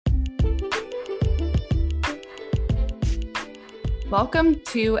Welcome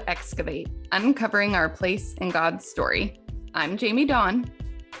to Excavate, uncovering our place in God's story. I'm Jamie Dawn.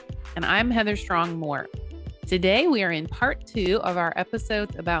 And I'm Heather Strong Moore. Today we are in part 2 of our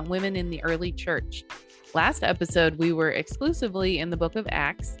episodes about women in the early church. Last episode we were exclusively in the book of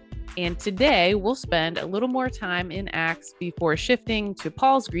Acts, and today we'll spend a little more time in Acts before shifting to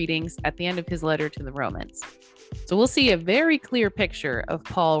Paul's greetings at the end of his letter to the Romans. So we'll see a very clear picture of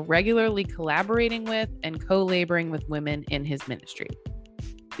Paul regularly collaborating with and co-laboring with women in his ministry.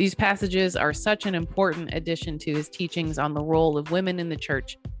 These passages are such an important addition to his teachings on the role of women in the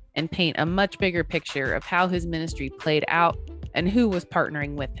church and paint a much bigger picture of how his ministry played out and who was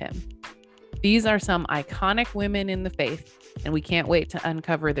partnering with him. These are some iconic women in the faith, and we can't wait to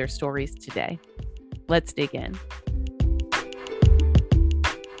uncover their stories today. Let's dig in.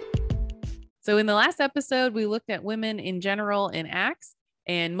 So in the last episode, we looked at women in general in Acts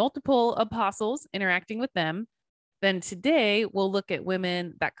and multiple apostles interacting with them. Then today, we'll look at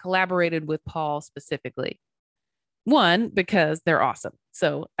women that collaborated with Paul specifically. One, because they're awesome.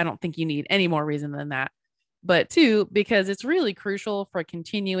 So I don't think you need any more reason than that. But two, because it's really crucial for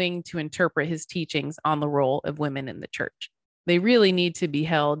continuing to interpret his teachings on the role of women in the church. They really need to be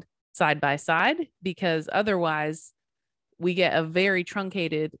held side by side, because otherwise we get a very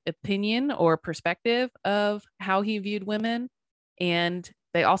truncated opinion or perspective of how he viewed women. And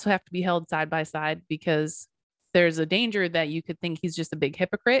they also have to be held side by side, because there's a danger that you could think he's just a big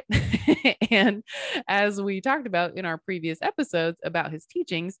hypocrite. And as we talked about in our previous episodes about his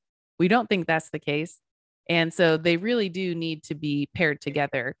teachings, we don't think that's the case. And so they really do need to be paired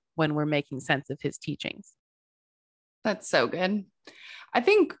together when we're making sense of his teachings. That's so good. I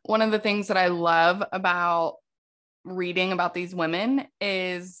think one of the things that I love about reading about these women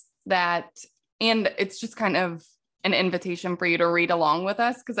is that, and it's just kind of an invitation for you to read along with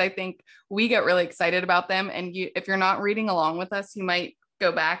us, because I think we get really excited about them. And if you're not reading along with us, you might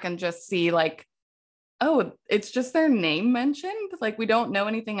go back and just see like, oh, it's just their name mentioned. Like we don't know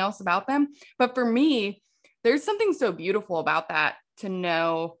anything else about them. But for me, there's something so beautiful about that, to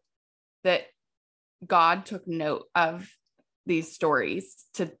know that God took note of these stories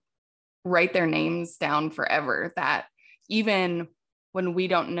to write their names down forever, that even when we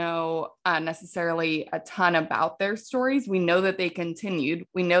don't know necessarily a ton about their stories, we know that they continued.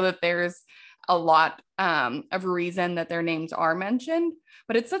 We know that there's a lot of reason that their names are mentioned,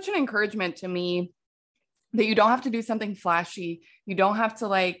 but it's such an encouragement to me that you don't have to do something flashy. You don't have to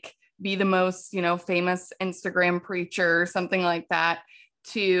like be the most, famous Instagram preacher or something like that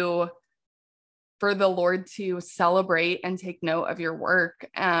for the Lord to celebrate and take note of your work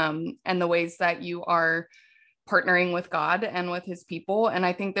and the ways that you are partnering with God and with his people. And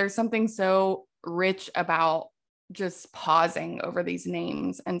I think there's something so rich about just pausing over these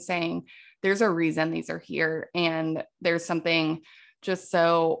names and saying, there's a reason these are here. And there's something just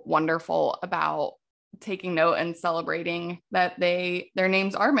so wonderful about taking note and celebrating that their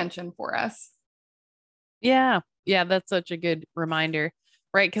names are mentioned for us. Yeah, that's such a good reminder.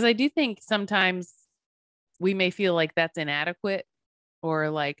 Right. Because I do think sometimes we may feel like that's inadequate, or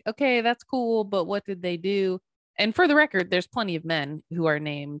like, okay, that's cool, but what did they do? And for the record, there's plenty of men who are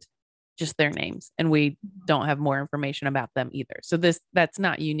named just their names, and we don't have more information about them either. So that's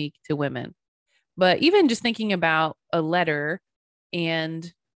not unique to women. But even just thinking about a letter,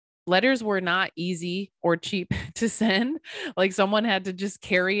 and letters were not easy or cheap to send. Like someone had to just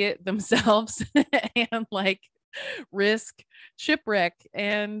carry it themselves and like risk shipwreck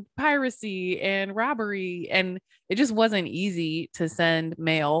and piracy and robbery, and it just wasn't easy to send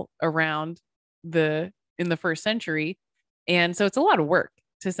mail around in the first century. And so it's a lot of work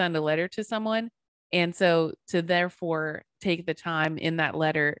to send a letter to someone, and so to therefore take the time in that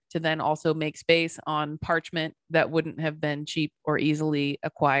letter to then also make space on parchment that wouldn't have been cheap or easily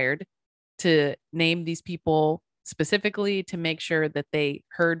acquired, to name these people specifically, to make sure that they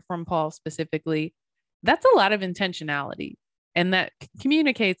heard from Paul specifically. That's a lot of intentionality, and that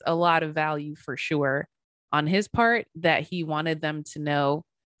communicates a lot of value for sure on his part, that he wanted them to know.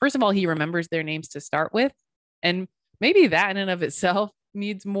 First of all, he remembers their names to start with, and maybe that in and of itself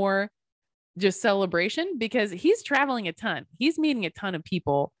needs more just celebration, because he's traveling a ton. He's meeting a ton of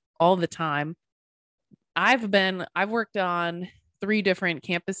people all the time. I've worked on 3 different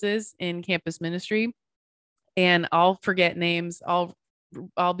campuses in campus ministry, and I'll forget names. I'll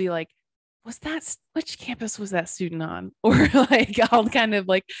be like, which campus was that student on? Or like, I'll kind of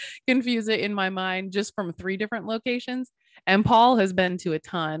like confuse it in my mind just from 3 different locations. And Paul has been to a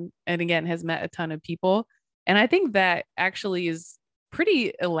ton, and again, has met a ton of people. And I think that actually is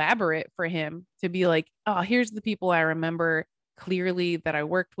pretty elaborate for him to be like, oh, here's the people I remember clearly that I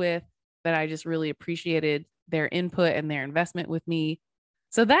worked with, that I just really appreciated their input and their investment with me.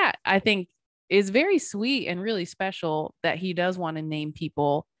 So that I think is very sweet and really special that he does want to name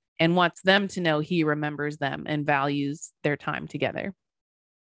people and wants them to know he remembers them and values their time together.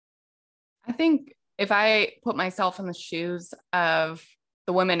 I think if I put myself in the shoes of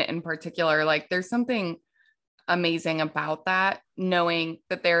the women in particular, like there's something amazing about that, knowing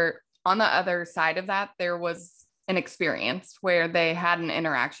that they're on the other side of that, there was an experience where they had an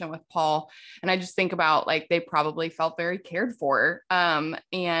interaction with Paul. And I just think about like they probably felt very cared for.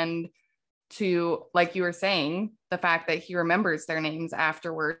 And to, like you were saying, the fact that he remembers their names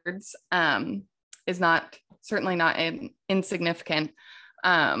afterwards is not certainly not insignificant.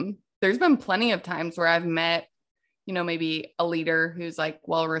 There's been plenty of times where I've met, you know, maybe a leader who's like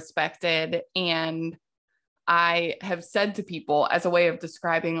well respected, and I have said to people as a way of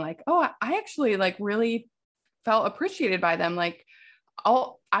describing like, oh, I actually like really felt appreciated by them. Like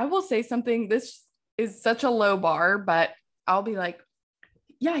I will say something, this is such a low bar, but I'll be like,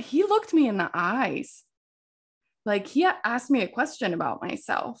 yeah, he looked me in the eyes. Like he asked me a question about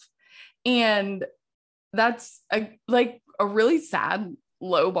myself. And that's like a really sad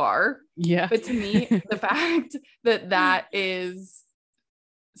low bar. Yeah. But to me, the fact that that is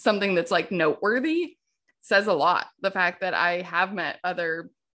something that's like noteworthy says a lot. The fact that I have met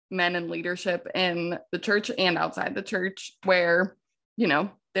other men in leadership in the church and outside the church where, you know,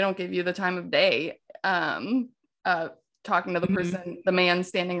 they don't give you the time of day. Talking to the person, the man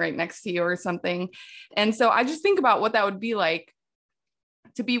standing right next to you or something. And so I just think about what that would be like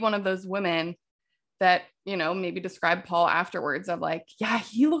to be one of those women that, you know, maybe describe Paul afterwards of like, yeah,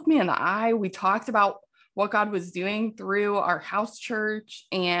 he looked me in the eye. We talked about what God was doing through our house church,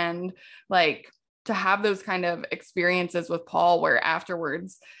 and like to have those kind of experiences with Paul where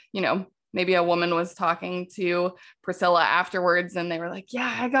afterwards, you know, maybe a woman was talking to Priscilla afterwards and they were like,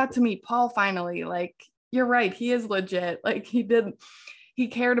 yeah, I got to meet Paul finally. Like, you're right. He is legit. Like he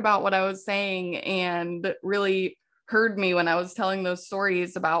cared about what I was saying and really heard me when I was telling those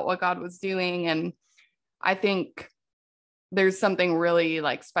stories about what God was doing. And I think there's something really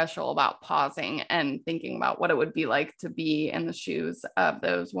like special about pausing and thinking about what it would be like to be in the shoes of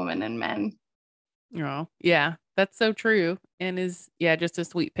those women and men. Oh, yeah, that's so true. And is, yeah, just a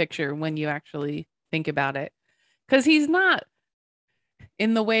sweet picture when you actually think about it. Because he's not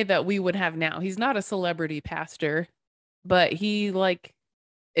in the way that we would have now. He's not a celebrity pastor, but he like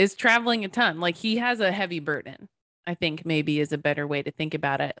is traveling a ton. Like he has a heavy burden, I think maybe is a better way to think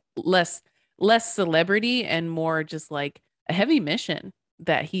about it. Less celebrity and more just like a heavy mission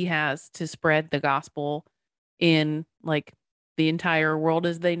that he has to spread the gospel in like the entire world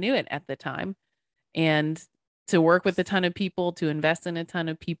as they knew it at the time. And to work with a ton of people, to invest in a ton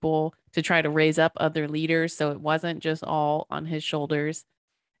of people, to try to raise up other leaders. So it wasn't just all on his shoulders.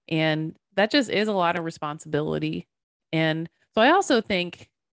 And that just is a lot of responsibility. And so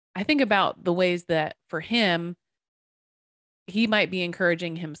I think about the ways that for him, he might be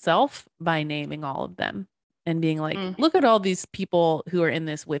encouraging himself by naming all of them and being like, look at all these people who are in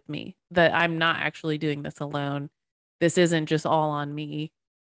this with me, that I'm not actually doing this alone. This isn't just all on me.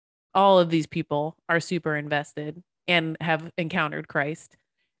 All of these people are super invested and have encountered Christ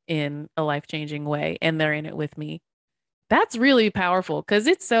in a life-changing way, and they're in it with me. That's really powerful because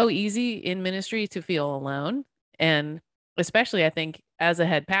it's so easy in ministry to feel alone. And especially, I think, as a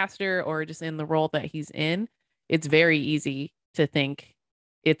head pastor or just in the role that he's in, it's very easy to think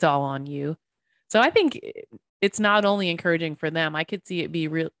it's all on you. So I think it's not only encouraging for them, I could see it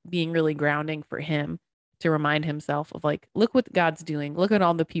being really grounding for him to remind himself of like, look what God's doing. Look at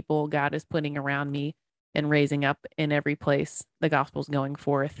all the people God is putting around me and raising up in every place the gospel's going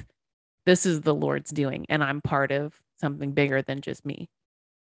forth. This is the Lord's doing, and I'm part of something bigger than just me.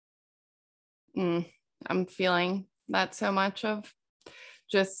 I'm feeling that so much of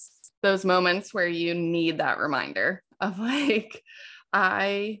just those moments where you need that reminder of like,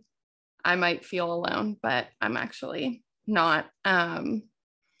 I might feel alone, but I'm actually not. And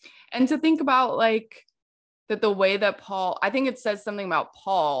to think about like that the way that Paul, I think it says something about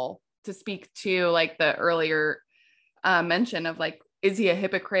Paul to speak to like the earlier mention of like, is he a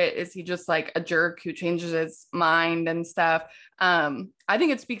hypocrite? Is he just like a jerk who changes his mind and stuff? I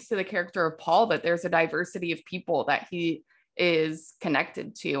think it speaks to the character of Paul that there's a diversity of people that he is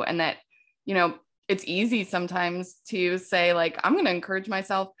connected to, and that, you know, it's easy sometimes to say like, I'm going to encourage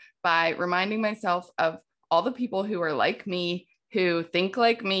myself by reminding myself of all the people who are like me, who think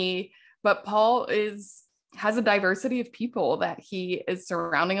like me. But Paul has a diversity of people that he is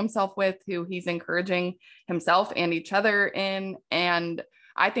surrounding himself with, who he's encouraging himself and each other in. And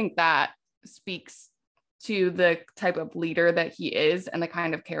I think that speaks to the type of leader that he is and the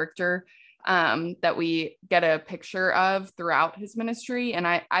kind of character that we get a picture of throughout his ministry. And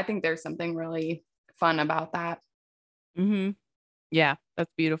I think there's something really fun about that. Mm-hmm. Yeah,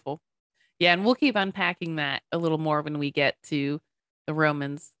 that's beautiful. Yeah, and we'll keep unpacking that a little more when we get to the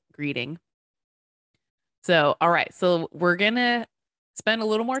Romans greeting. So, all right. So we're going to spend a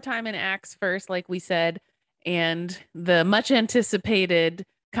little more time in Acts first, like we said, and the much anticipated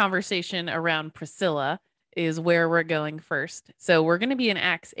conversation around Priscilla is where we're going first. So we're going to be in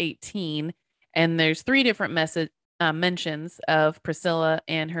Acts 18, and there's three different mentions of Priscilla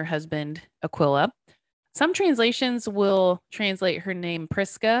and her husband Aquila. Some translations will translate her name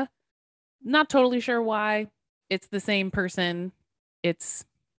Prisca. Not totally sure why. It's the same person. It's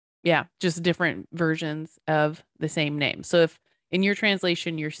just different versions of the same name. So if in your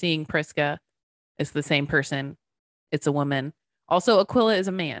translation you're seeing Prisca, it's the same person. It's a woman. Also, Aquila is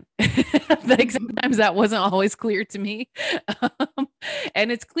a man. Like sometimes that wasn't always clear to me. Um,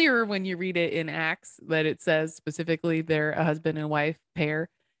 and it's clearer when you read it in Acts that it says specifically they're a husband and wife pair.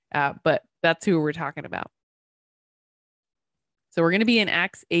 But that's who we're talking about. So we're going to be in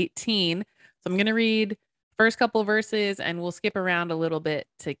Acts 18. So I'm going to read first couple verses and we'll skip around a little bit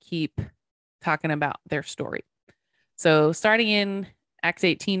to keep talking about their story. So starting in Acts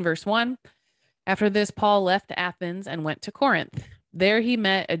 18, verse 1, after this, Paul left Athens and went to Corinth. There he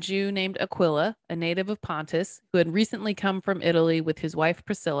met a Jew named Aquila, a native of Pontus, who had recently come from Italy with his wife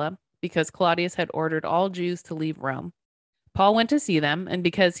Priscilla, because Claudius had ordered all Jews to leave Rome. Paul went to see them, and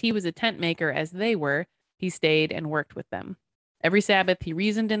because he was a tent maker as they were, he stayed and worked with them. Every Sabbath, he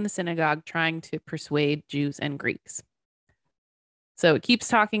reasoned in the synagogue, trying to persuade Jews and Greeks. So it keeps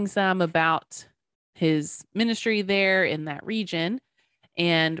talking some about his ministry there in that region.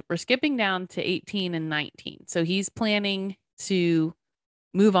 And we're skipping down to 18 and 19. So he's planning to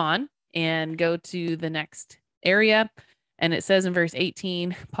move on and go to the next area. And it says in verse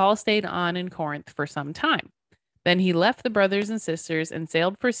 18, Paul stayed on in Corinth for some time. Then he left the brothers and sisters and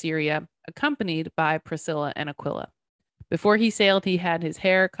sailed for Syria, accompanied by Priscilla and Aquila. Before he sailed, he had his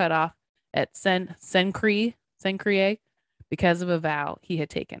hair cut off at Cenchreae because of a vow he had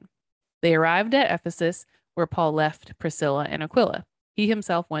taken. They arrived at Ephesus, where Paul left Priscilla and Aquila. He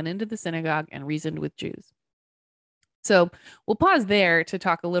himself went into the synagogue and reasoned with Jews. So we'll pause there to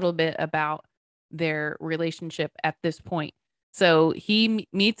talk a little bit about their relationship at this point. So he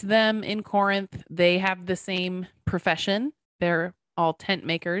meets them in Corinth. They have the same profession. They're all tent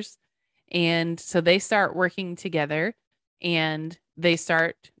makers. And so they start working together and they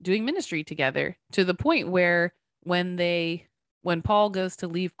start doing ministry together to the point where when Paul goes to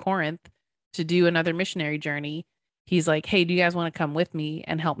leave Corinth to do another missionary journey, he's like, hey, do you guys want to come with me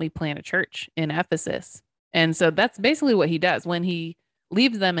and help me plant a church in Ephesus? And so that's basically what he does. When he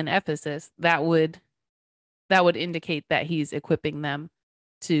leaves them in Ephesus, that would indicate that he's equipping them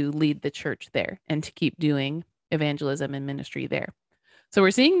to lead the church there and to keep doing evangelism and ministry there. So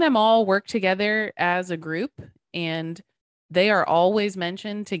we're seeing them all work together as a group, and they are always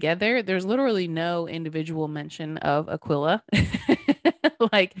mentioned together. There's literally no individual mention of Aquila.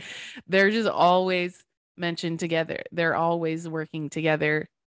 Like they're just always mentioned together. They're always working together.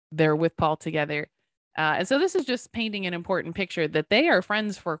 They're with Paul together. And so this is just painting an important picture that they are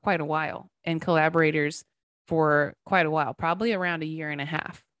friends for quite a while and collaborators for quite a while, probably around a year and a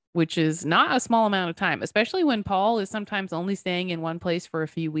half, which is not a small amount of time, especially when Paul is sometimes only staying in one place for a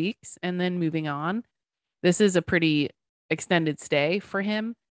few weeks and then moving on. This is a pretty extended stay for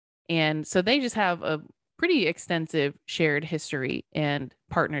him. And so they just have a pretty extensive shared history and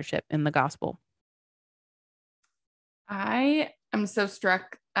partnership in the gospel. I am so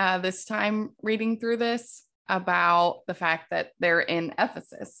struck this time reading through this about the fact that they're in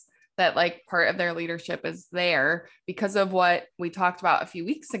Ephesus, that like part of their leadership is there because of what we talked about a few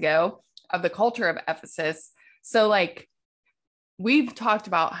weeks ago of the culture of Ephesus. So like we've talked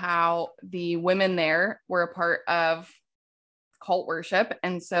about how the women there were a part of cult worship.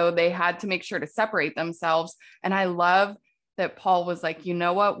 And so they had to make sure to separate themselves. And I love that Paul was like, you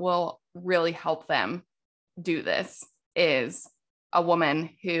know what will really help them do this is a woman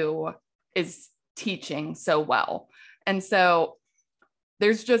who is teaching so well. And so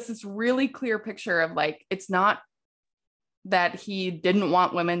there's just this really clear picture of like, it's not that he didn't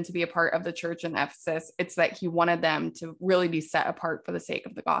want women to be a part of the church in Ephesus. It's that he wanted them to really be set apart for the sake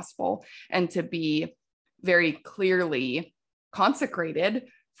of the gospel and to be very clearly consecrated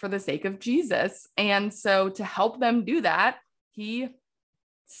for the sake of Jesus. And so to help them do that, he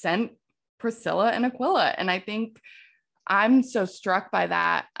sent Priscilla and Aquila. And I think I'm so struck by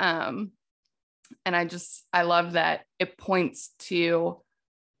that. And I love that it points to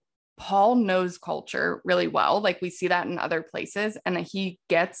Paul knows culture really well. Like we see that in other places, and that he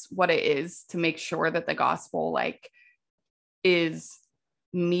gets what it is to make sure that the gospel like is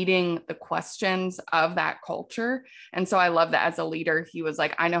meeting the questions of that culture. And so I love that as a leader, he was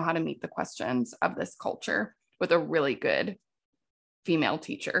like, I know how to meet the questions of this culture with a really good female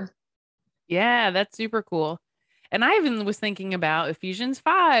teacher. Yeah, that's super cool. And I even was thinking about Ephesians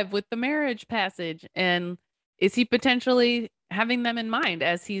 5 with the marriage passage. And is he potentially having them in mind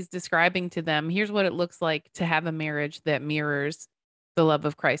as he's describing to them, here's what it looks like to have a marriage that mirrors the love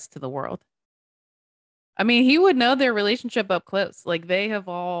of Christ to the world? I mean, he would know their relationship up close. Like they have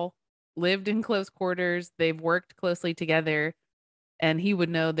all lived in close quarters, they've worked closely together, and he would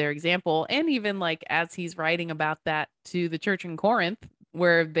know their example. And even like as he's writing about that to the church in Corinth,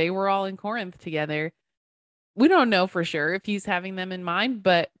 where they were all in Corinth together, we don't know for sure if he's having them in mind,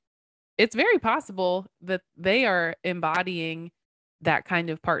 but it's very possible that they are embodying that kind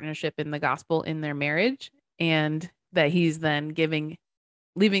of partnership in the gospel in their marriage, and that he's then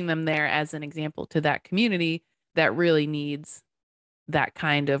leaving them there as an example to that community that really needs that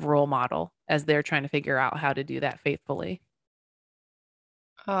kind of role model as they're trying to figure out how to do that faithfully.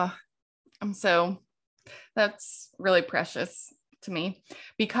 I'm so, that's really precious to me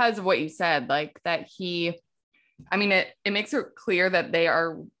because of what you said, like that I mean, it makes it clear that they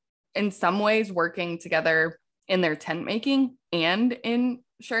are in some ways working together in their tent making and in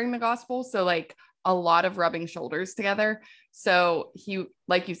sharing the gospel. So like a lot of rubbing shoulders together. So he,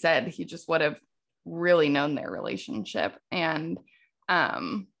 like you said, he just would have really known their relationship. And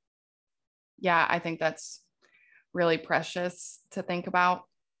yeah, I think that's really precious to think about.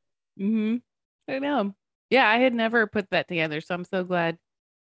 Mm-hmm. I know. Yeah, I had never put that together. So I'm so glad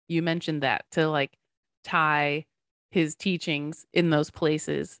you mentioned that to like tie his teachings in those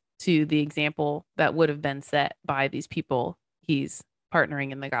places to the example that would have been set by these people he's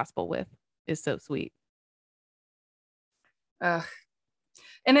partnering in the gospel with is so sweet. And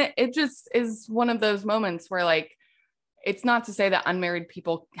it just is one of those moments where like, it's not to say that unmarried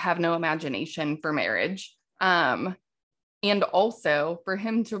people have no imagination for marriage. And also for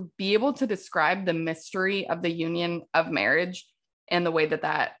him to be able to describe the mystery of the union of marriage and the way that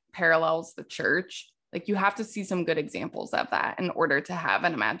that parallels the church, like you have to see some good examples of that in order to have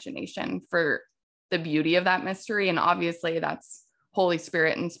an imagination for the beauty of that mystery. And obviously that's Holy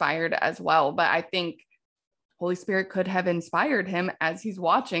Spirit inspired as well. But I think Holy Spirit could have inspired him as he's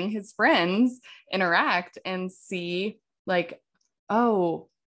watching his friends interact and see like, oh,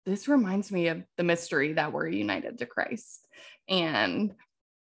 this reminds me of the mystery that we're united to Christ. And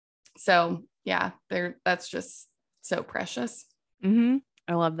so, yeah, that's just so precious. Mm-hmm.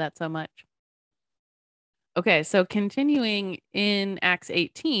 I love that so much. Okay, so continuing in Acts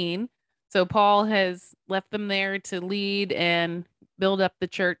 18, so Paul has left them there to lead and build up the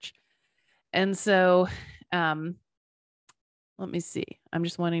church. And so, let me see. I'm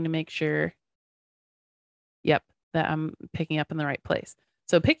just wanting to make sure, yep, that I'm picking up in the right place.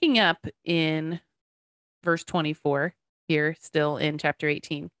 So picking up in verse 24 here, still in chapter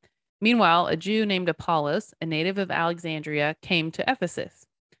 18. Meanwhile, a Jew named Apollos, a native of Alexandria, came to Ephesus.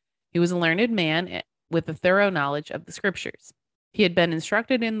 He was a learned man with a thorough knowledge of the scriptures. He had been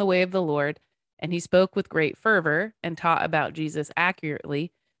instructed in the way of the Lord, and he spoke with great fervor and taught about Jesus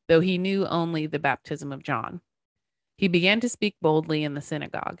accurately, though he knew only the baptism of John. He began to speak boldly in the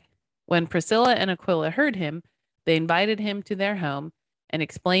synagogue. When Priscilla and Aquila heard him, they invited him to their home and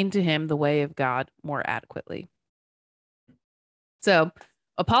explained to him the way of God more adequately. So,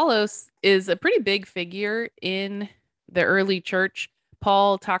 Apollos is a pretty big figure in the early church.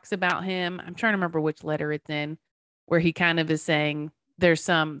 Paul talks about him. I'm trying to remember which letter it's in, where he kind of is saying there's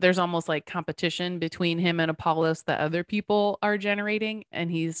almost like competition between him and Apollos that other people are generating, and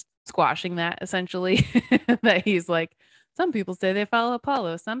he's squashing that essentially. That he's like, some people say they follow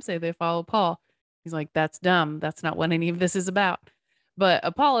Apollos, some say they follow Paul. He's like, that's dumb. That's not what any of this is about. But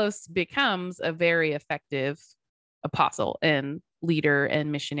Apollos becomes a very effective apostle and leader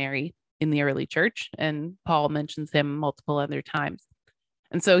and missionary in the early church, and Paul mentions him multiple other times.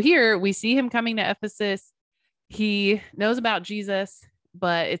 And so here we see him coming to Ephesus. He knows about Jesus,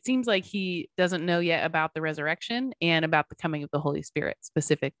 but it seems like he doesn't know yet about the resurrection and about the coming of the Holy Spirit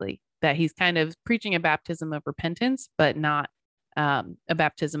specifically, that he's kind of preaching a baptism of repentance, but not a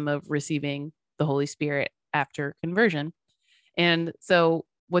baptism of receiving the Holy Spirit after conversion. And so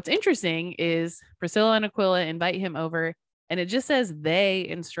what's interesting is Priscilla and Aquila invite him over, and it just says they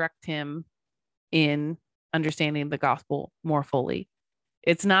instruct him in understanding the gospel more fully.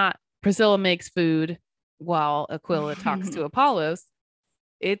 It's not Priscilla makes food while Aquila talks to Apollos.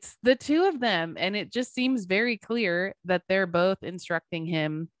 It's the two of them. And it just seems very clear that they're both instructing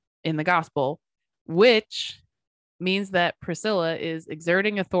him in the gospel, which means that Priscilla is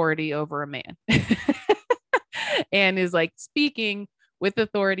exerting authority over a man and is like speaking with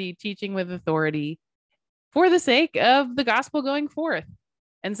authority, teaching with authority for the sake of the gospel going forth.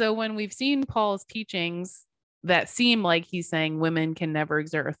 And so when we've seen Paul's teachings that seem like he's saying women can never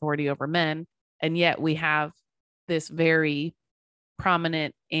exert authority over men, and yet we have this very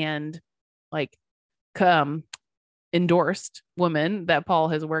prominent and like endorsed woman that Paul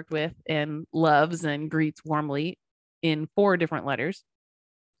has worked with and loves and greets warmly in 4 different letters,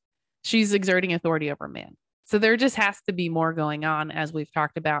 she's exerting authority over man. So there just has to be more going on, as we've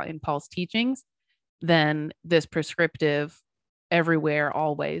talked about in Paul's teachings, than this prescriptive everywhere,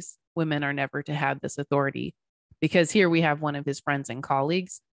 always, women are never to have this authority. Because here we have one of his friends and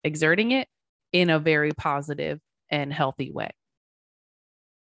colleagues exerting it in a very positive and healthy way.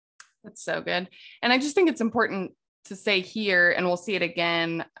 That's so good. And I just think it's important to say here, and we'll see it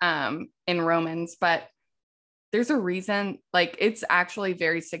again in Romans, but there's a reason, like it's actually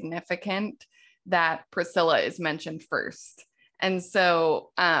very significant that Priscilla is mentioned first. And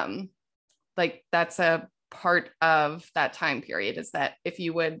so like that's a part of that time period, is that if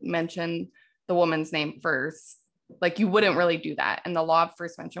you would mention the woman's name first, like you wouldn't really do that. And the law of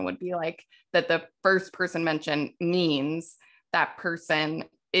first mention would be like that the first person mentioned means that person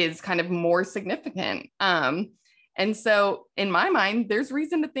is kind of more significant. And so in my mind, there's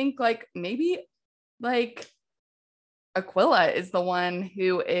reason to think like maybe like Aquila is the one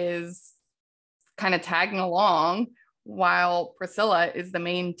who is kind of tagging along while Priscilla is the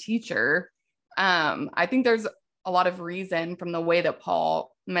main teacher. I think there's a lot of reason from the way that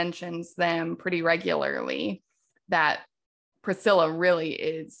Paul mentions them pretty regularly that Priscilla really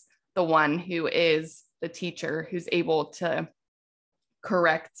is the one who is the teacher, who's able to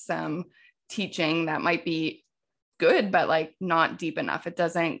correct some teaching that might be good, but like not deep enough. It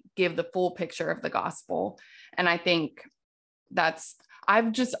doesn't give the full picture of the gospel. And I think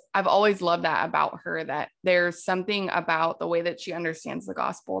I've always loved that about her, that there's something about the way that she understands the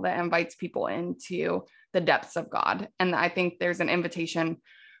gospel that invites people into the depths of God. And I think there's an invitation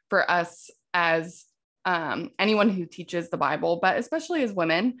for us as anyone who teaches the Bible, but especially as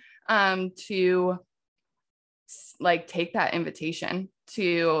women, to like take that invitation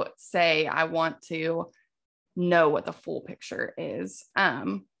to say, I want to know what the full picture is.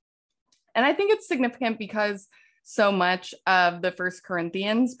 And I think it's significant because so much of the First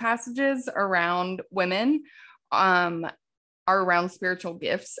Corinthians passages around women are around spiritual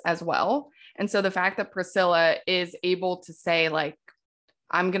gifts as well. And so the fact that Priscilla is able to say, like,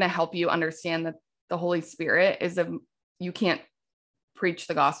 I'm going to help you understand that the Holy Spirit you can't preach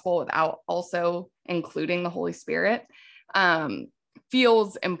the gospel without also including the Holy Spirit,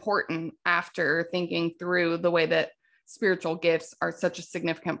 feels important after thinking through the way that spiritual gifts are such a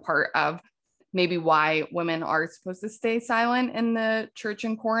significant part of maybe why women are supposed to stay silent in the church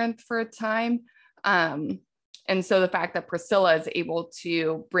in Corinth for a time. And so the fact that Priscilla is able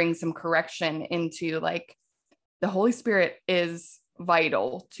to bring some correction into like the Holy Spirit is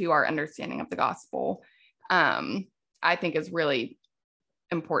vital to our understanding of the gospel, I think is really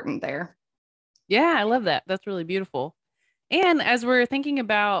important there. Yeah, I love that. That's really beautiful. And as we're thinking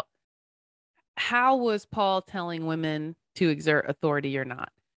about how was Paul telling women to exert authority or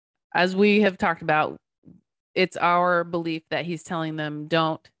not? As we have talked about, it's our belief that he's telling them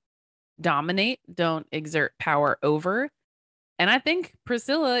don't dominate, don't exert power over. And I think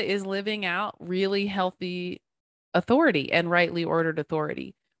Priscilla is living out really healthy authority and rightly ordered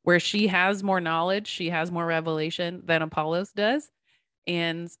authority, where she has more knowledge, she has more revelation than Apollos does.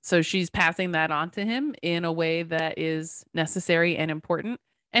 And so she's passing that on to him in a way that is necessary and important.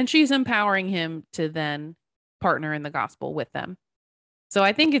 And she's empowering him to then partner in the gospel with them. So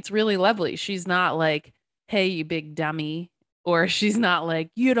I think it's really lovely. She's not like, hey, you big dummy, or she's not like,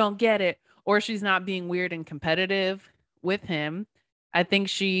 you don't get it, or she's not being weird and competitive with him. I think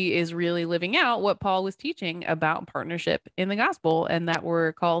she is really living out what Paul was teaching about partnership in the gospel, and that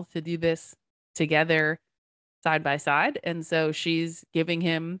we're called to do this together side by side. And so she's giving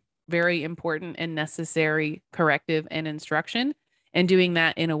him very important and necessary corrective and instruction, and doing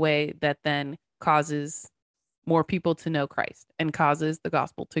that in a way that then causes more people to know Christ and causes the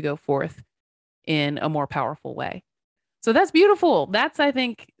gospel to go forth in a more powerful way. So that's beautiful. That's, I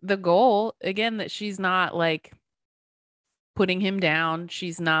think, the goal. Again, that she's not like putting him down.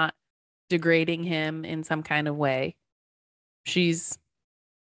 She's not degrading him in some kind of way. She's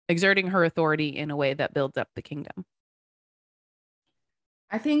exerting her authority in a way that builds up the kingdom.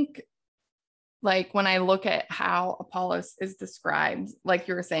 I think like when I look at how Apollos is described, like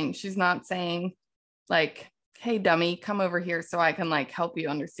you were saying, she's not saying like hey, dummy, come over here so I can like help you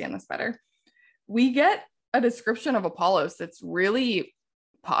understand this better. We get a description of Apollos that's really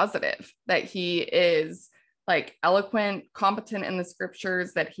positive, that he is like eloquent, competent in the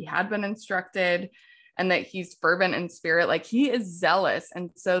scriptures, that he had been instructed, and that he's fervent in spirit. Like he is zealous.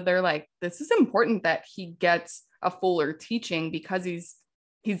 And so they're like, this is important that he gets a fuller teaching because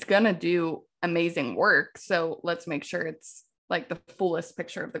he's gonna do amazing work. So let's make sure it's like the fullest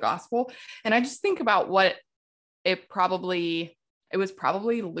picture of the gospel. And I just think about what it was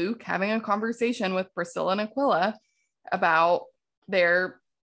probably Luke having a conversation with Priscilla and Aquila about their,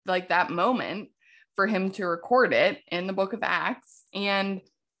 like that moment for him to record it in the book of Acts. And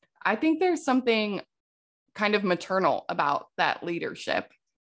I think there's something kind of maternal about that leadership,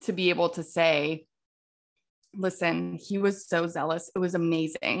 to be able to say, listen, he was so zealous. It was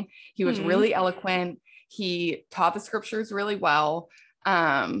amazing. He was really eloquent. He taught the scriptures really well.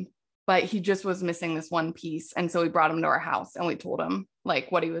 But he just was missing this one piece. And so we brought him to our house and we told him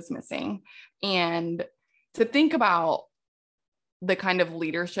like what he was missing. And to think about the kind of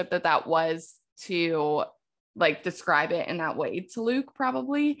leadership that was, to like describe it in that way to Luke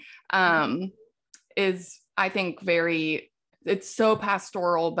probably, is, I think, it's so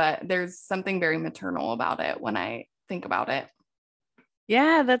pastoral, but there's something very maternal about it when I think about it.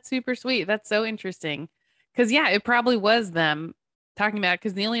 Yeah, that's super sweet. That's so interesting. Because, yeah, it probably was them talking about it,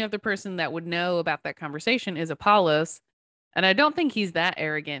 because the only other person that would know about that conversation is Apollos. And I don't think he's that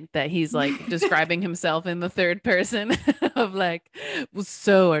arrogant that he's like describing himself in the third person of like, was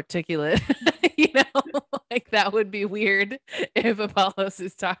so articulate. Like that would be weird if Apollos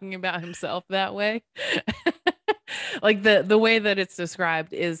is talking about himself that way. Like the way that it's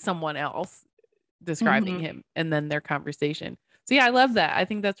described is someone else describing him and then their conversation. So yeah, I love that. I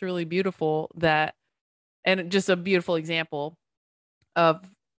think that's really beautiful, and just a beautiful example of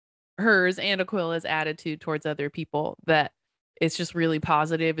hers and Aquila's attitude towards other people, that it's just really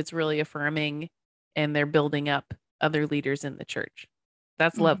positive. It's really affirming, and they're building up other leaders in the church.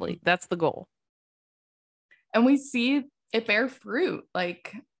 That's lovely. That's the goal. And we see it bear fruit,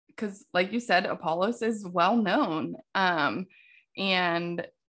 like, because like you said, Apollos is well known. And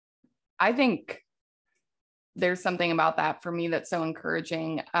I think there's something about that for me that's so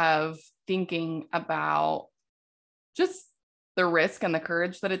encouraging, of thinking about just the risk and the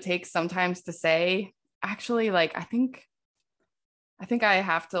courage that it takes sometimes to say, actually, like, I think I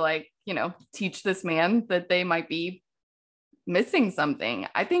have to, like, teach this man that they might be missing something.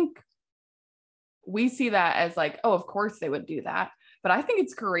 I think we see that as like, oh, of course they would do that. But I think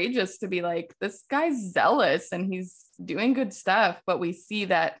it's courageous to be like, this guy's zealous and he's doing good stuff, but we see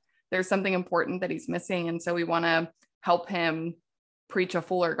that there's something important that he's missing. And so we want to help him preach a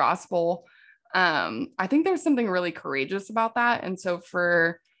fuller gospel. I think there's something really courageous about that. And so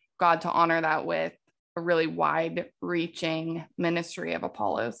for God to honor that with a really wide reaching ministry of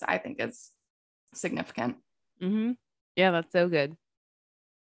Apollos, I think is significant. Mm-hmm. Yeah, that's so good.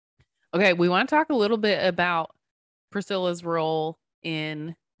 Okay, we want to talk a little bit about Priscilla's role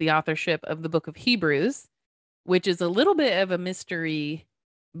in the authorship of the book of Hebrews, which is a little bit of a mystery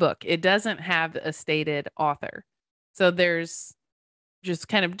book. It doesn't have a stated author. So there's just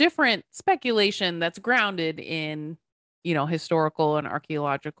kind of different speculation that's grounded in, historical and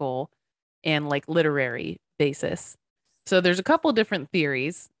archaeological and like literary basis. So there's a couple different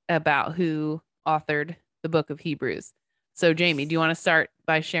theories about who authored the book of Hebrews. So Jamie, do you want to start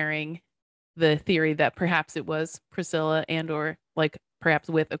by sharing the theory that perhaps it was Priscilla and or like perhaps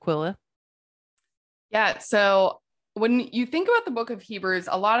with Aquila? Yeah. So when you think about the book of Hebrews,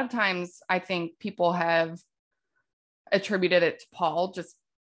 a lot of times I think people have attributed it to Paul. Just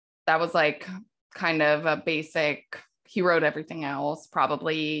that was like kind of a basic, he wrote everything else,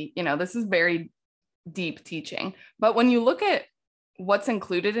 probably, this is very deep teaching. But when you look at what's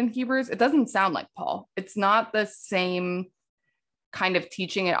included in Hebrews, it doesn't sound like Paul. It's not the same kind of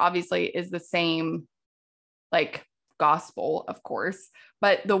teaching. It obviously is the same like gospel, of course,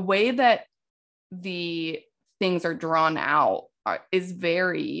 but the way that the things are drawn out is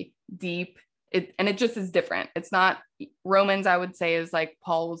very deep. And it just is different. It's not Romans, I would say, is like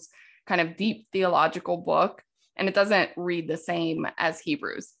Paul's kind of deep theological book, and it doesn't read the same as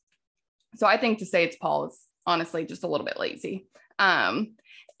Hebrews. So I think to say it's Paul is honestly just a little bit lazy.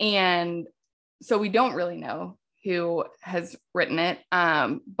 And so we don't really know who has written it.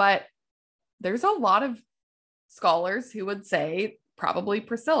 But there's a lot of scholars who would say probably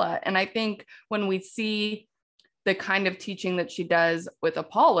Priscilla. And I think when we see the kind of teaching that she does with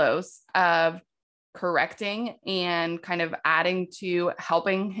Apollos of correcting and kind of adding to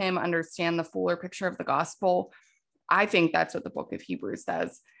helping him understand the fuller picture of the gospel, I think that's what the book of Hebrews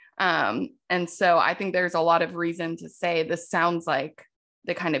does. And so I think there's a lot of reason to say this sounds like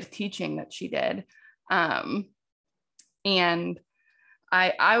the kind of teaching that she did. And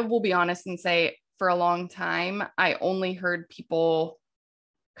I will be honest and say for a long time, I only heard people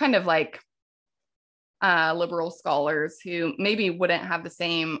kind of like liberal scholars who maybe wouldn't have the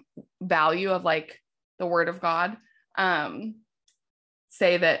same value of like the word of God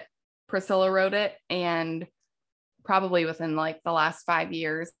say that Priscilla wrote it. And probably within like the last 5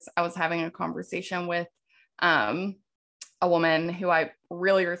 years, I was having a conversation with a woman who I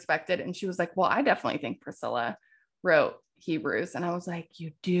really respected. And she was like, well, I definitely think Priscilla wrote Hebrews. And I was like,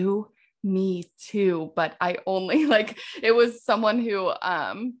 you do? Me too. But I only like, it was someone who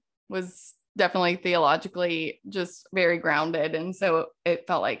was definitely theologically just very grounded. And so it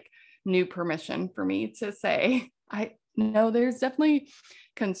felt like new permission for me to say, I know there's definitely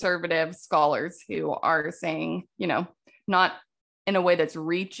conservative scholars who are saying, you know, not in a way that's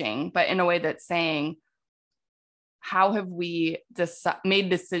reaching, but in a way that's saying, how have we made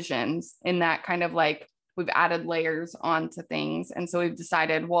decisions in that kind of like, we've added layers onto things. And so we've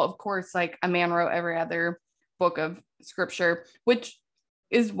decided, well, of course, like a man wrote every other book of scripture, which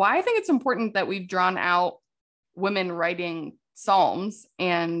is why I think it's important that we've drawn out women writing psalms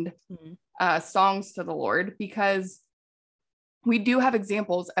and songs to the Lord, because we do have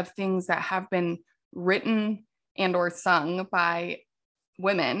examples of things that have been written and or sung by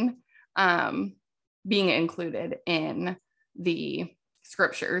women being included in the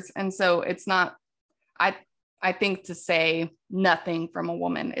scriptures. And so it's not, I think to say nothing from a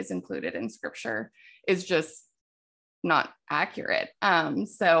woman is included in scripture is just not accurate.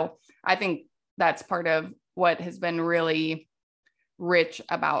 So I think that's part of what has been really rich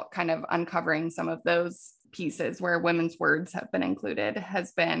about kind of uncovering some of those pieces where women's words have been included,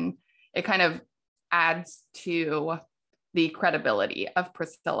 has been, it kind of adds to the credibility of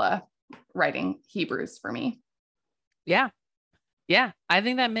Priscilla writing Hebrews for me. Yeah. Yeah. I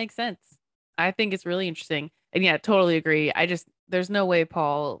think that makes sense. I think it's really interesting. And yeah, totally agree. There's no way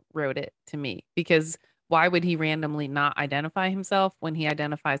Paul wrote it to me, because why would he randomly not identify himself when he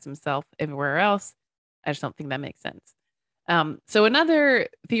identifies himself everywhere else? I just don't think that makes sense. So another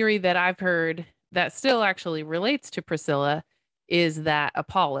theory that I've heard that still actually relates to Priscilla is that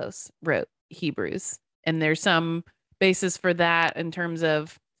Apollos wrote Hebrews. And there's some basis for that in terms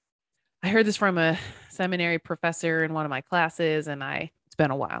of, I heard this from a seminary professor in one of my classes, and it's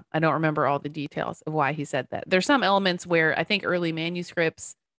been a while. I don't remember all the details of why he said that. There's some elements where I think early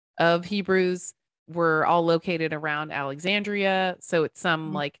manuscripts of Hebrews were all located around Alexandria. So it's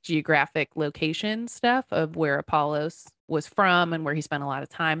some like geographic location stuff of where Apollos was from and where he spent a lot of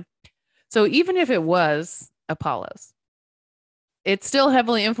time. So even if it was Apollos, it's still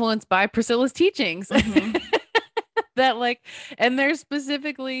heavily influenced by Priscilla's teachings. That like, and there's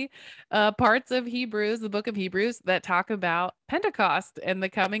specifically parts of Hebrews, the book of Hebrews, that talk about Pentecost and the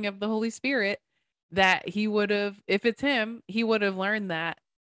coming of the Holy Spirit, that he would have, if it's him, he would have learned that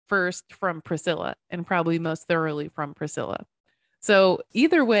first from Priscilla, and probably most thoroughly from Priscilla. So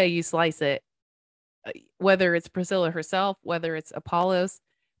either way you slice it, whether it's Priscilla herself, whether it's Apollos,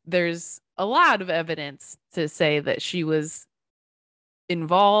 there's a lot of evidence to say that she was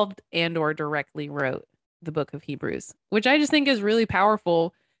involved and or directly wrote the book of Hebrews, which I just think is really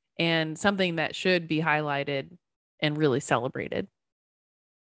powerful and something that should be highlighted and really celebrated.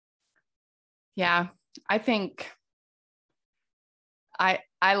 Yeah, I think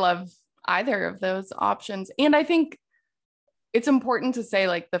I love either of those options. And I think it's important to say,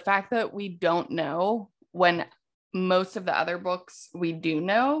 like, the fact that we don't know when most of the other books we do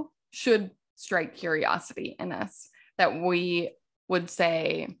know should strike curiosity in us, that we would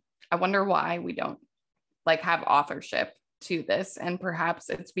say, I wonder why we don't like have authorship to this. And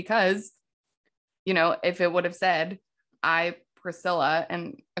perhaps it's because, you know, if it would have said, Priscilla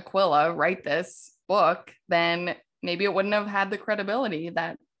and Aquila write this book, then maybe it wouldn't have had the credibility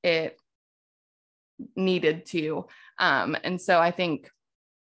that it needed to. And so I think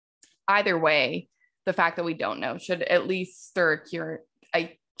either way, the fact that we don't know should at least stir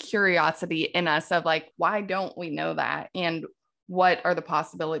a curiosity in us of like, why don't we know that? And what are the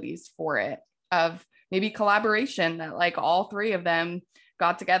possibilities for it, of maybe collaboration, that like all three of them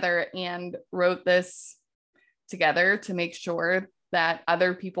got together and wrote this together to make sure that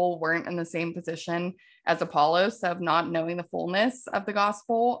other people weren't in the same position as Apollos of not knowing the fullness of the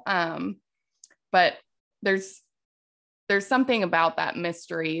gospel. But there's something about that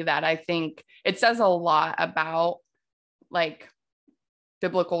mystery that I think it says a lot about like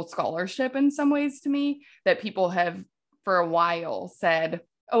biblical scholarship in some ways to me, that people have for a while said,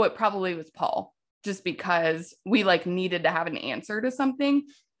 oh, it probably was Paul, just because we like needed to have an answer to something.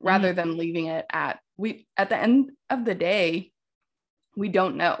 rather than leaving it at the end of the day, we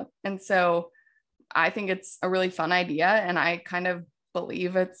don't know. And so I think it's a really fun idea, and I kind of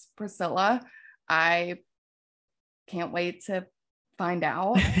believe it's Priscilla. I can't wait to find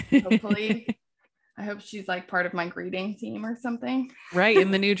out. Hopefully, I hope she's like part of my greeting team or something. Right,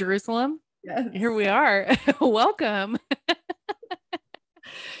 in the New Jerusalem. Yes. Here we are. Welcome.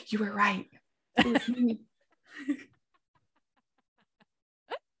 You were right. It was me.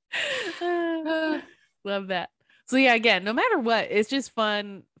 Love that. So yeah, again, no matter what, it's just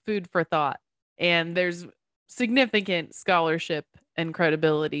fun food for thought. And there's significant scholarship and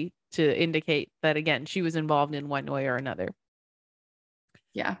credibility to indicate that, again, she was involved in one way or another.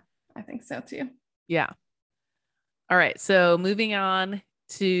 Yeah, I think so too. Yeah. All right. So moving on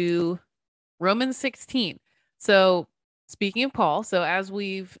to Romans 16. So speaking of Paul, so as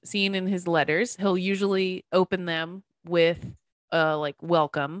we've seen in his letters, he'll usually open them with like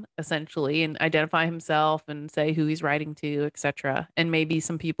welcome, essentially, and identify himself and say who he's writing to, etc. And maybe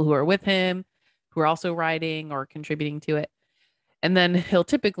some people who are with him who are also writing or contributing to it. And then he'll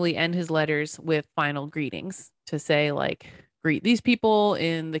typically end his letters with final greetings to say, like, greet these people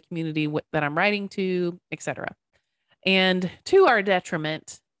in the community that I'm writing to, etc. And to our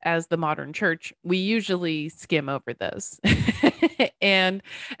detriment, as the modern church, we usually skim over those. And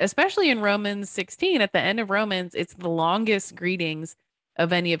especially in Romans 16, at the end of Romans, it's the longest greetings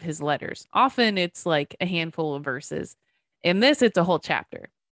of any of his letters. Often it's like a handful of verses. In this, it's a whole chapter.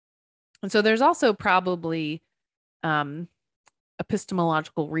 And so there's also probably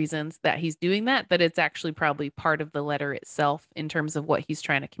epistemological reasons that he's doing that it's actually probably part of the letter itself in terms of what he's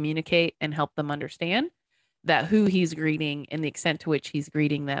trying to communicate and help them understand that who he's greeting and the extent to which he's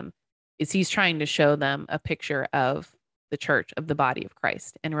greeting them is he's trying to show them a picture of the church, of the body of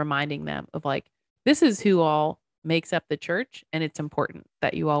Christ, and reminding them of, like, this is who all makes up the church, and it's important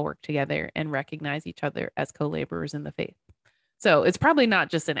that you all work together and recognize each other as co-laborers in the faith. So it's probably not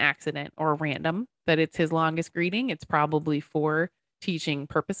just an accident or random that it's his longest greeting. It's probably for teaching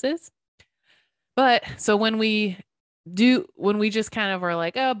purposes. But so when we just kind of are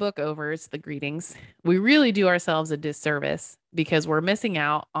like, oh, book over, it's the greetings, we really do ourselves a disservice because we're missing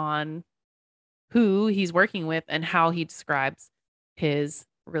out on who he's working with and how he describes his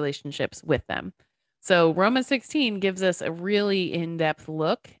relationships with them. So Romans 16 gives us a really in-depth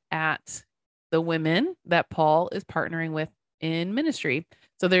look at the women that Paul is partnering with in ministry.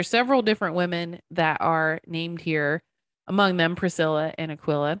 So there's several different women that are named here, among them Priscilla and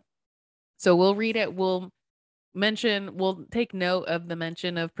Aquila. So we'll read it. We'll take note of the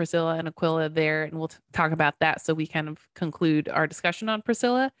mention of Priscilla and Aquila there, and we'll talk about that. So we kind of conclude our discussion on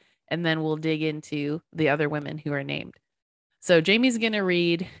Priscilla, and then we'll dig into the other women who are named. So Jamie's going to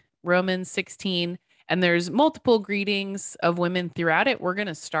read Romans 16, and there's multiple greetings of women throughout it. We're going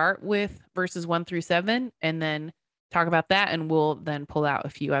to start with verses 1-7 and then talk about that, and we'll then pull out a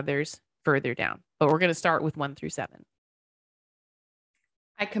few others further down. But we're going to start with 1-7.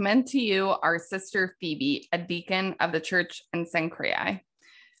 I commend to you our sister Phoebe, a deacon of the church in Cenchreae.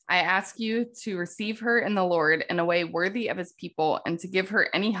 I ask you to receive her in the Lord in a way worthy of his people, and to give her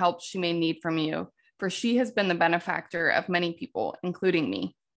any help she may need from you, for she has been the benefactor of many people, including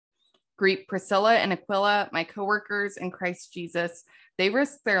me. Greet Priscilla and Aquila, my co-workers in Christ Jesus. They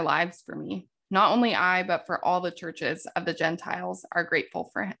risked their lives for me. Not only I, but for all the churches of the Gentiles are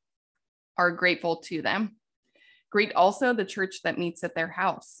grateful to them. Greet also the church that meets at their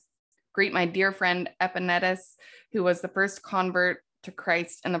house. Greet my dear friend Epanetus, who was the first convert to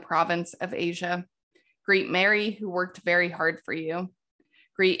Christ in the province of Asia. Greet Mary, who worked very hard for you.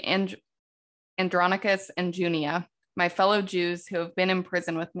 Greet Andronicus and Junia, my fellow Jews who have been in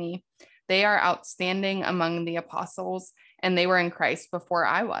prison with me. They are outstanding among the apostles, and they were in Christ before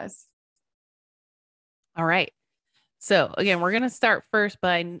I was. All right. So again, we're going to start first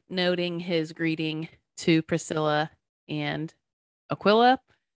by noting his greeting to Priscilla and Aquila.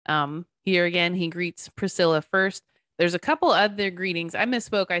 Here again, he greets Priscilla first. There's a couple other greetings. I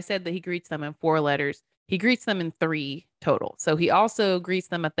misspoke. I said that he greets them in 4 letters. He greets them in 3 total. So he also greets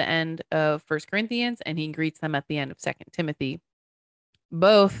them at the end of 1 Corinthians, and he greets them at the end of 2 Timothy.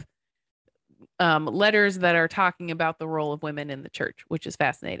 Both letters that are talking about the role of women in the church, which is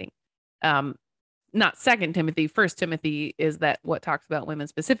fascinating. Not 2 Timothy, 1 Timothy is that what talks about women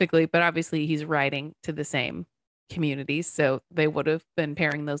specifically, but obviously he's writing to the same communities, so they would have been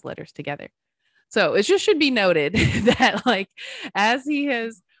pairing those letters together. So it just should be noted that, like, as he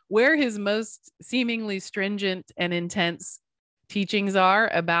has, where his most seemingly stringent and intense teachings are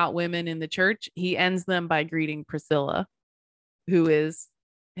about women in the church, he ends them by greeting Priscilla, who is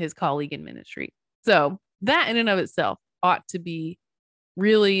his colleague in ministry. So that in and of itself ought to be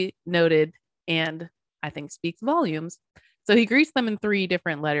really noted and I think speaks volumes. So he greets them in 3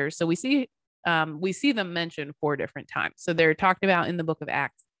 different letters. So we see them mentioned 4 different times. So they're talked about in the book of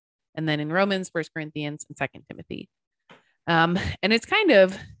Acts, and then in Romans, First Corinthians, and Second Timothy. And it's kind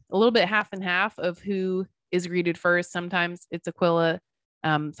of a little bit half and half of who is greeted first. Sometimes it's Aquila,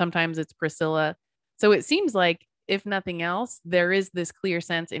 sometimes it's Priscilla. So it seems like, if nothing else, there is this clear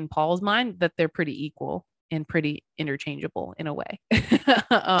sense in Paul's mind that they're pretty equal and pretty interchangeable in a way.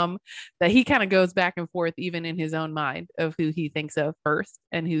 That he kind of goes back and forth even in his own mind of who he thinks of first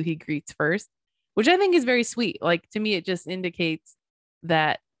and who he greets first, which I think is very sweet. Like, to me, it just indicates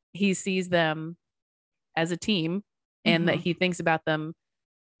that he sees them as a team and that he thinks about them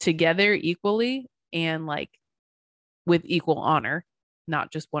together equally and like with equal honor,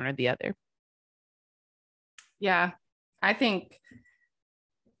 not just one or the other. Yeah, I think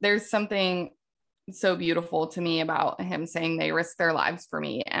there's something so beautiful to me about him saying they risk their lives for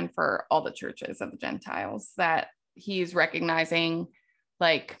me and for all the churches of the Gentiles, that he's recognizing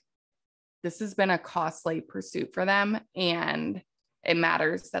like this has been a costly pursuit for them, and it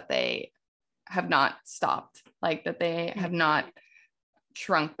matters that they have not stopped, like that they have not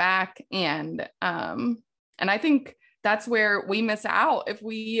shrunk back. And I think that's where we miss out if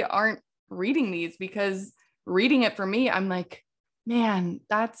we aren't reading these, because reading it for me, I'm like, man,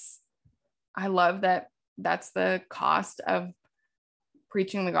 I love that that's the cost of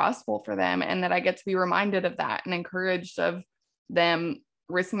preaching the gospel for them, and that I get to be reminded of that and encouraged of them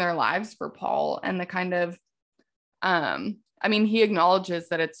risking their lives for Paul. And the kind of I mean, he acknowledges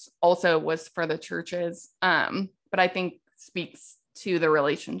that it's also was for the churches, but I think speaks to the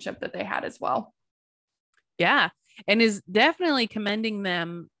relationship that they had as well. Yeah, and is definitely commending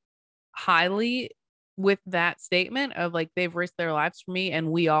them highly with that statement of like, they've risked their lives for me and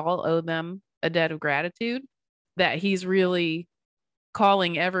we all owe them a debt of gratitude. That he's really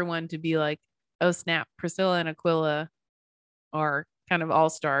calling everyone to be like, oh snap, Priscilla and Aquila are kind of all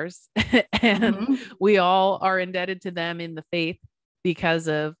stars and we all are indebted to them in the faith because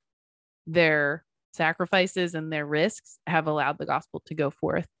of their sacrifices, and their risks have allowed the gospel to go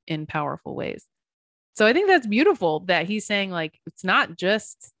forth in powerful ways. So I think that's beautiful that he's saying like, it's not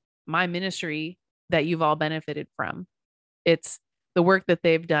just my ministry that you've all benefited from. It's the work that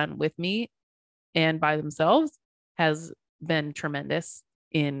they've done with me and by themselves has been tremendous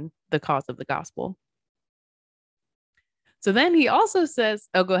in the cause of the gospel. So then he also says,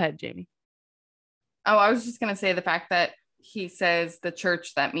 oh, go ahead, Jamie. Oh, I was just going to say the fact that he says the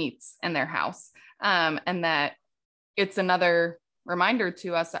church that meets in their house, and that it's another reminder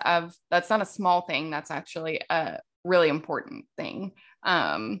to us of that's not a small thing. That's actually a really important thing.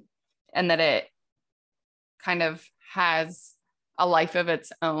 And that it kind of has a life of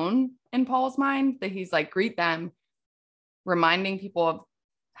its own in Paul's mind, that he's like, greet them, reminding people of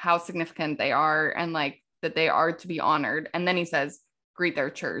how significant they are and like that they are to be honored. And then he says, greet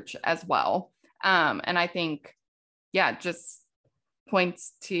their church as well. And I think, yeah, just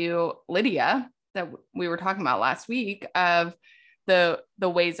points to Lydia that we were talking about last week, of the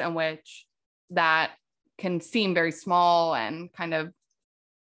ways in which that can seem very small and kind of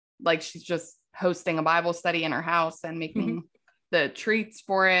like she's just hosting a Bible study in her house and making the treats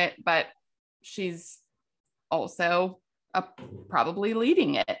for it, but she's also probably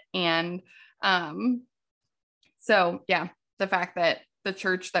leading it. And so yeah, the fact that the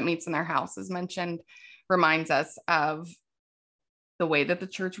church that meets in their house is mentioned reminds us of the way that the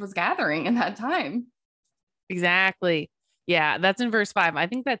church was gathering in that time. Exactly. Yeah, that's in verse 5. I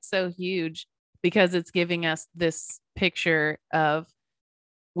think that's so huge because it's giving us this picture of,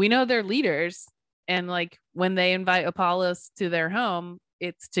 we know they're leaders, and like when they invite Apollos to their home,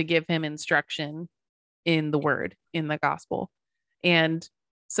 it's to give him instruction in the word, in the gospel. And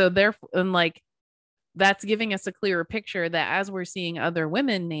so therefore, and like that's giving us a clearer picture that as we're seeing other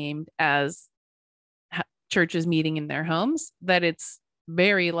women named as churches meeting in their homes, that it's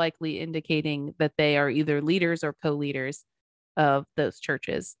very likely indicating that they are either leaders or co-leaders of those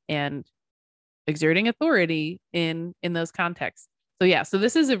churches and exerting authority in those contexts. So yeah, so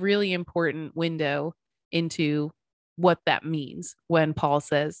this is a really important window into what that means when Paul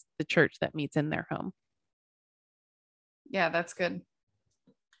says the church that meets in their home. Yeah, that's good.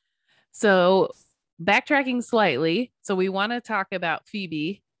 So backtracking slightly, so we want to talk about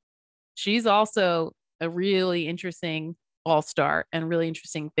Phoebe. She's also a really interesting all-star and really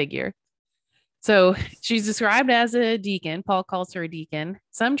interesting figure. So she's described as a deacon. Paul calls her a deacon.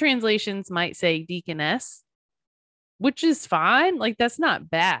 Some translations might say deaconess, which is fine. Like, that's not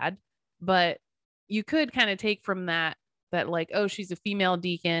bad, but you could kind of take from that like, oh, she's a female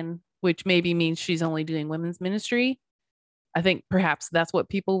deacon, which maybe means she's only doing women's ministry. I think perhaps that's what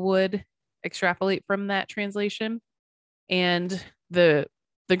people would extrapolate from that translation. And the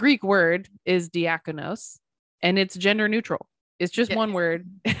Greek word is diakonos, and it's gender neutral. It's just Yeah. one word.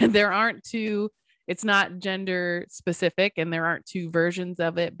 There aren't two, it's not gender specific, and there aren't two versions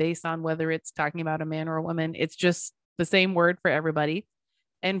of it based on whether it's talking about a man or a woman. It's just the same word for everybody.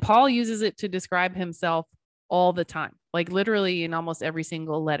 And Paul uses it to describe himself all the time, like literally in almost every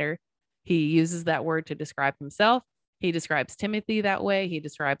single letter. He uses that word to describe himself. He describes Timothy that way. He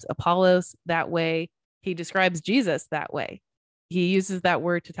describes Apollos that way. He describes Jesus that way. He uses that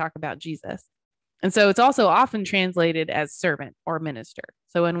word to talk about Jesus. And so it's also often translated as servant or minister.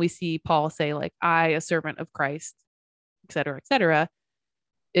 So when we see Paul say, like, I, a servant of Christ, et cetera,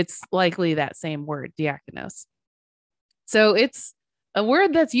 it's likely that same word, diakonos. So it's a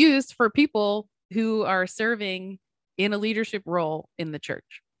word that's used for people who are serving in a leadership role in the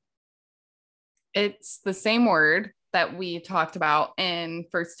church. It's the same word that we talked about in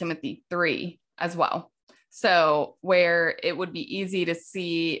 1 Timothy 3 as well. So where it would be easy to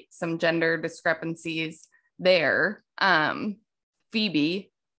see some gender discrepancies there,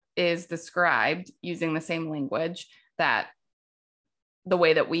 Phoebe is described using the same language that the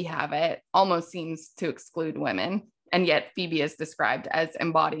way that we have it almost seems to exclude women. And yet Phoebe is described as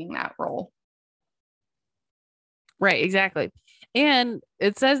embodying that role. Right, exactly. And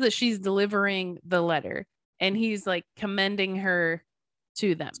it says that she's delivering the letter, and he's like commending her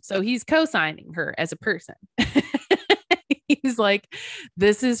to them. So he's co-signing her as a person. He's like,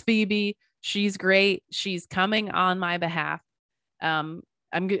 this is Phoebe. She's great. She's coming on my behalf. I'm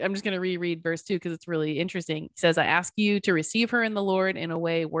just going to reread verse 2 because it's really interesting. He says, I ask you to receive her in the Lord in a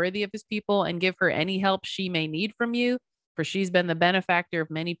way worthy of his people and give her any help she may need from you, for she's been the benefactor of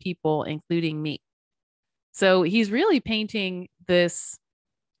many people, including me. So he's really painting this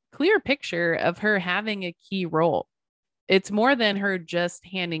clear picture of her having a key role. It's more than her just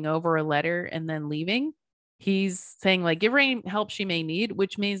handing over a letter and then leaving. He's saying, like, give her any help she may need,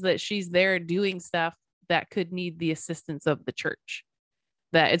 which means that she's there doing stuff that could need the assistance of the church.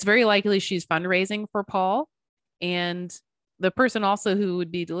 That it's very likely she's fundraising for Paul. And the person also who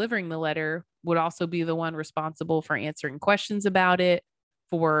would be delivering the letter would also be the one responsible for answering questions about it,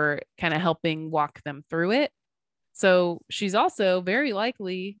 for kind of helping walk them through it. So she's also very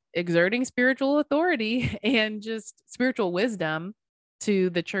likely exerting spiritual authority and just spiritual wisdom to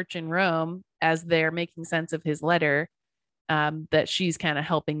the church in Rome as they're making sense of his letter, that she's kind of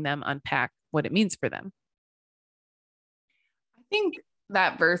helping them unpack what it means for them. I think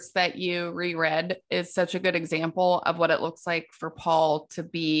that verse that you reread is such a good example of what it looks like for Paul to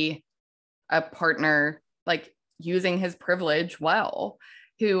be a partner, like using his privilege well,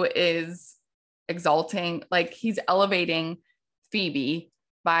 who is exalting, like he's elevating Phoebe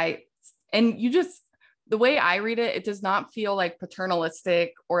by, and you just, the way I read it, it does not feel like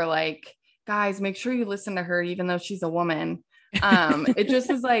paternalistic or like, guys, make sure you listen to her, even though she's a woman. It just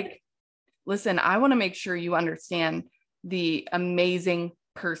is like, listen, I want to make sure you understand the amazing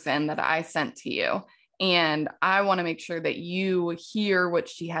person that I sent to you. And I want to make sure that you hear what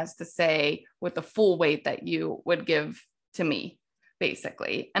she has to say with the full weight that you would give to me,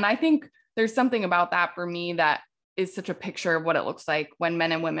 basically. And I think there's something about that for me that is such a picture of what it looks like when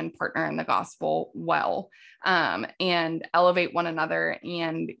men and women partner in the gospel well, and elevate one another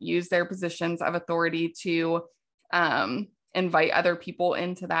and use their positions of authority to invite other people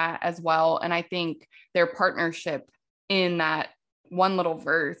into that as well. And I think their partnership in that one little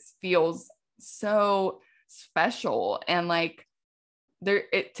verse feels so special. And like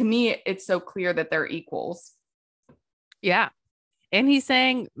to me, it's so clear that they're equals. Yeah. And he's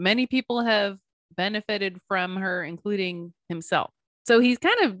saying many people have benefited from her, including himself. So he's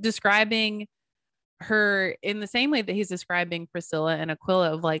kind of describing her in the same way that he's describing Priscilla and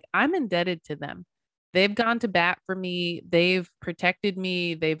Aquila, of like, I'm indebted to them. They've gone to bat for me. They've protected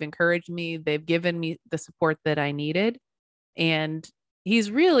me. They've encouraged me. They've given me the support that I needed. And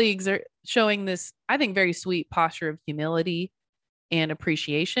he's really showing this, I think, very sweet posture of humility and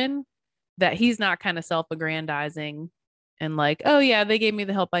appreciation, that he's not kind of self-aggrandizing and like, oh yeah, they gave me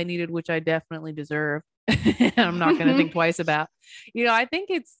the help I needed, which I definitely deserve. I'm not going to think twice about.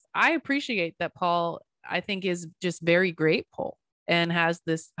 I appreciate that Paul, I think, is just very grateful and has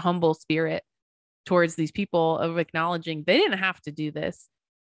this humble spirit towards these people of acknowledging they didn't have to do this,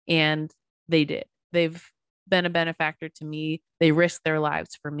 and they did. They've been a benefactor to me. They risked their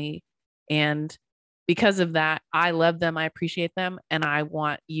lives for me. And because of that, I love them. I appreciate them. And I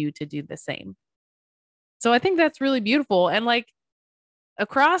want you to do the same. So I think that's really beautiful. And like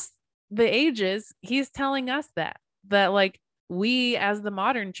across the ages, he's telling us that like we as the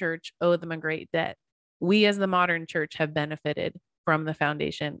modern church owe them a great debt. we as the modern church have benefited from the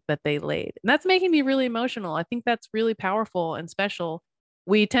foundation that they laid. And that's making me really emotional. I think that's really powerful and special.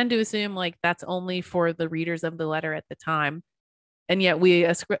 We tend to assume like that's only for the readers of the letter at the time. And yet we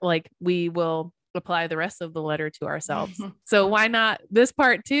will apply the rest of the letter to ourselves. So why not this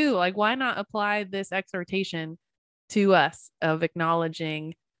part too? Like, why not apply this exhortation to us of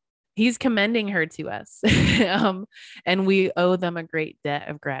acknowledging he's commending her to us. And we owe them a great debt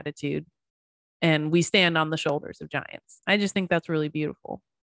of gratitude. And we stand on the shoulders of giants. I just think that's really beautiful.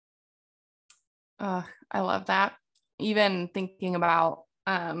 I love that. Even thinking about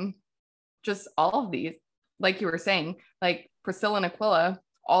just all of these, like you were saying, like Priscilla and Aquila,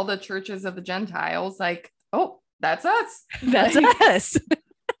 all the churches of the Gentiles, like, oh, that's us. That's like, us.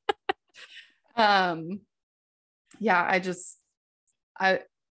 Yeah,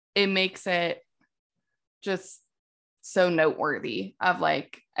 it makes it just so noteworthy of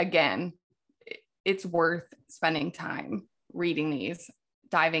like, again, it's worth spending time reading these,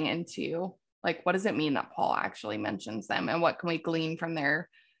 diving into like, what does it mean that Paul actually mentions them, and what can we glean from their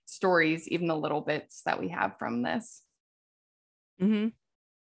stories, even the little bits that we have from this. Mm-hmm.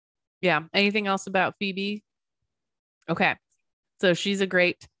 Yeah. Anything else about Phoebe? Okay. So she's a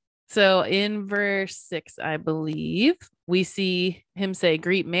great. So in verse 6, I believe, we see him say,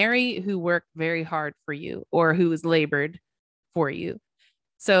 greet Mary, who worked very hard for you, or who was labored for you.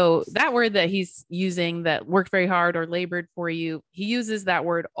 So that word that he's using, that worked very hard or labored for you, he uses that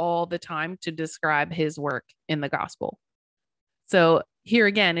word all the time to describe his work in the gospel. So here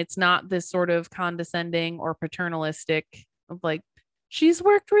again, it's not this sort of condescending or paternalistic of like, she's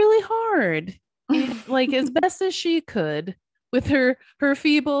worked really hard, like as best as she could with her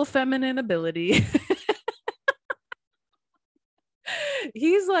feeble feminine ability.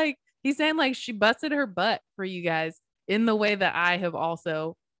 He's saying like she busted her butt for you guys in the way that I have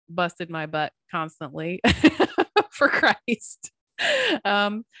also busted my butt constantly for Christ.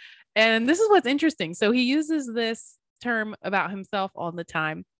 And this is what's interesting. So he uses this term about himself all the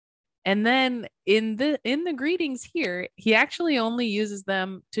time. And then in the greetings here, he actually only uses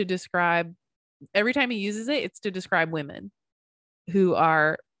them to describe, every time he uses it, it's to describe women who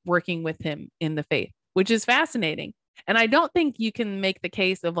are working with him in the faith, which is fascinating. And I don't think you can make the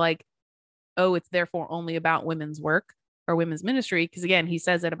case of like, oh, it's therefore only about women's work or women's ministry, because again, he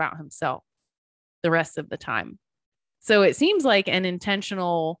says it about himself the rest of the time. So it seems like an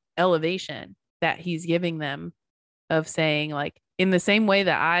intentional elevation that he's giving them of saying like, in the same way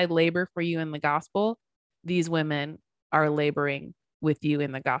that I labor for you in the gospel, these women are laboring with you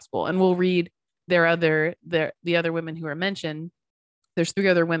in the gospel. And we'll read the other women who are mentioned. There's 3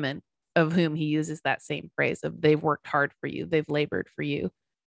 other women of whom he uses that same phrase of they've worked hard for you, they've labored for you,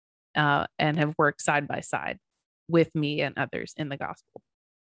 and have worked side by side with me and others in the gospel.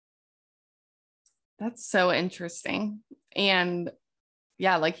 That's so interesting. And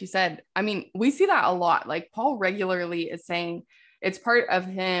yeah, like you said, I mean, we see that a lot. Like Paul regularly is saying it's part of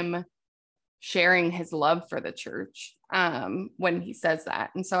him sharing his love for the church when he says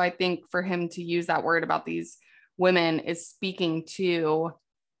that. And so I think for him to use that word about these women is speaking to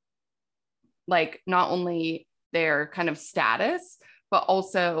like not only their kind of status, but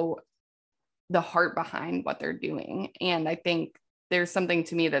also the heart behind what they're doing. And I think there's something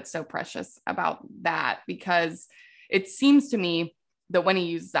to me that's so precious about that, because it seems to me that when he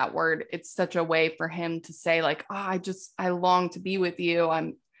uses that word, it's such a way for him to say like, oh, I long to be with you.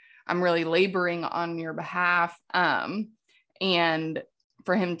 I'm really laboring on your behalf. And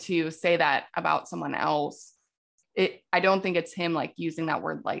for him to say that about someone else, I don't think it's him like using that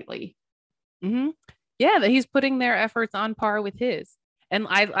word lightly. Mm-hmm. Yeah, that he's putting their efforts on par with his. And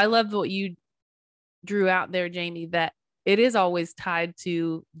I love what you drew out there, Jamie, that it is always tied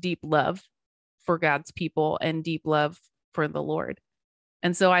to deep love for God's people and deep love for the Lord.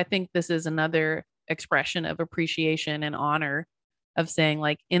 And so I think this is another expression of appreciation and honor of saying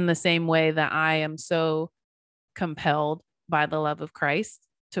like, in the same way that I am so compelled by the love of Christ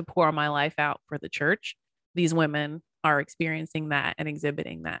to pour my life out for the church, these women are experiencing that and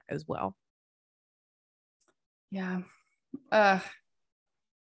exhibiting that as well. Yeah.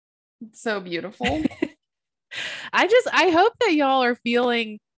 So beautiful. I hope that y'all are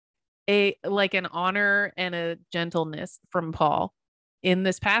feeling an honor and a gentleness from Paul in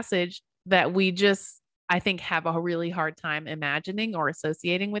this passage that we just, I think, have a really hard time imagining or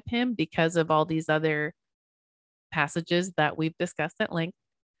associating with him because of all these other passages that we've discussed at length.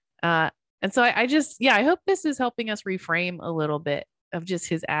 And so I hope this is helping us reframe a little bit of just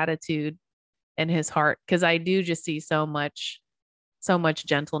his attitude and his heart, because I do just see so much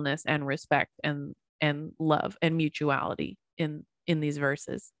gentleness and respect and love and mutuality in these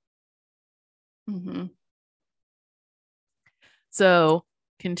verses. Mm-hmm. So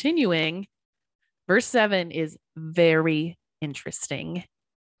continuing, verse 7 is very interesting.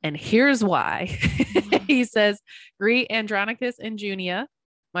 And here's why. He says, greet Andronicus and Junia,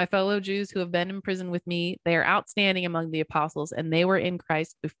 my fellow Jews who have been in prison with me. They are outstanding among the apostles, and they were in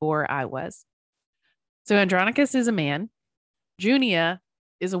Christ before I was. So Andronicus is a man. Junia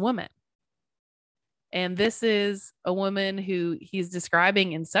is a woman. And this is a woman who he's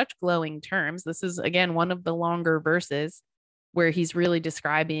describing in such glowing terms. This is, again, one of the longer verses where he's really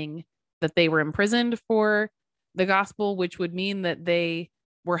describing that they were imprisoned for the gospel, which would mean that they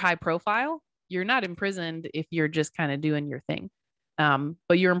were high profile. You're not imprisoned if you're just kind of doing your thing.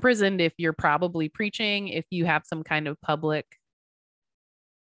 But you're imprisoned if you're probably preaching, if you have some kind of public,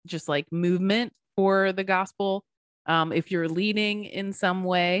 just like movement for the gospel, if you're leading in some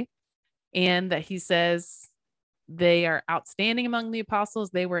way. And that he says they are outstanding among the apostles.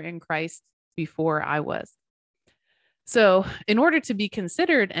 They were in Christ before I was. So in order to be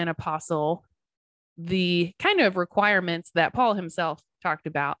considered an apostle, the kind of requirements that Paul himself talked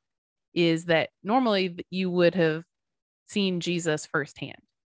about is that normally you would have seen Jesus firsthand,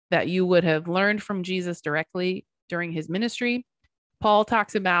 that you would have learned from Jesus directly during his ministry. Paul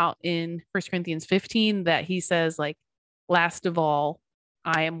talks about in 1 Corinthians 15 that he says, like, last of all,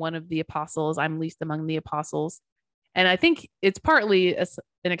 I am one of the apostles. I'm least among the apostles. And I think it's partly an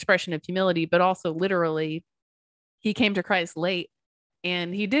expression of humility, but also literally he came to Christ late,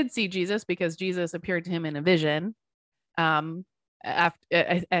 and he did see Jesus because Jesus appeared to him in a vision after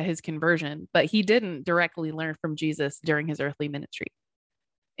at his conversion, but he didn't directly learn from Jesus during his earthly ministry.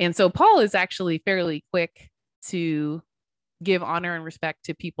 And so Paul is actually fairly quick to give honor and respect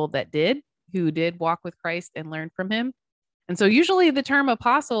to people who did walk with Christ and learn from him. And so usually the term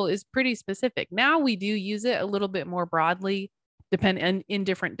apostle is pretty specific. Now we do use it a little bit more broadly, depending in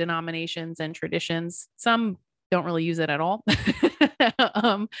different denominations and traditions. Some don't really use it at all.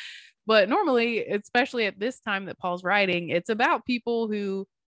 But normally, especially at this time that Paul's writing, it's about people who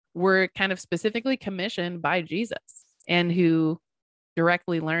were kind of specifically commissioned by Jesus and who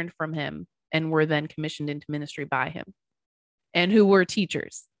directly learned from him and were then commissioned into ministry by him, and who were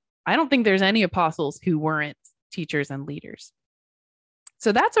teachers. I don't think there's any apostles who weren't teachers and leaders.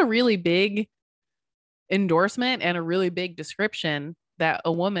 So that's a really big endorsement and a really big description that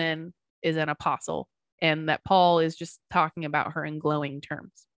a woman is an apostle, and that Paul is just talking about her in glowing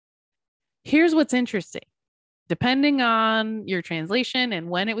terms. Here's what's interesting. Depending on your translation and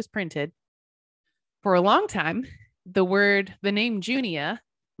when it was printed, for a long time, the name Junia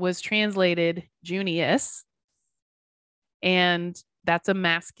was translated Junius, and that's a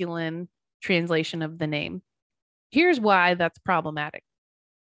masculine translation of the name. Here's why that's problematic.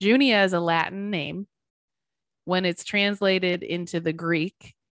 Junia is a Latin name. When it's translated into the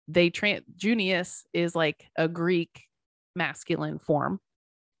Greek, Junius is like a Greek masculine form,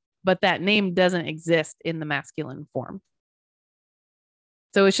 but that name doesn't exist in the masculine form.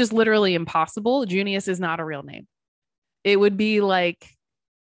 So it's just literally impossible. Junius is not a real name. It would be like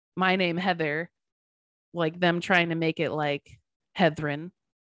my name, Heather, like them trying to make it like Heathrin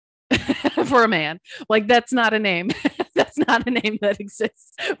for a man. Like, that's not a name. That's not a name that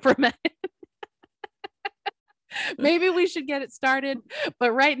exists for men. Maybe we should get it started,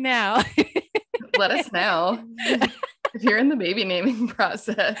 but right now, let us know if you're in the baby naming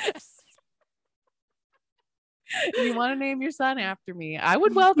process. You want to name your son after me, I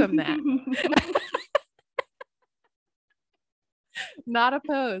would welcome that. Not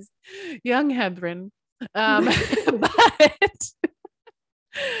opposed. Young Heathrin. But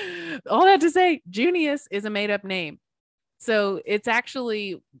all that to say, Junius is a made-up name. So it's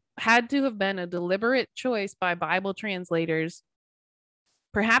actually had to have been a deliberate choice by Bible translators.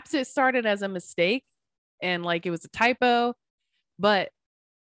 Perhaps it started as a mistake and like it was a typo, but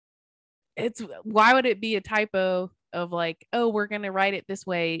why would it be a typo of like, oh, we're going to write it this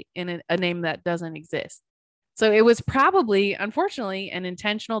way in a name that doesn't exist? So it was probably, unfortunately, an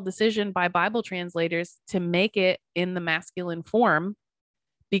intentional decision by Bible translators to make it in the masculine form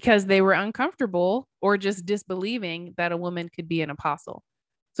because they were uncomfortable or just disbelieving that a woman could be an apostle.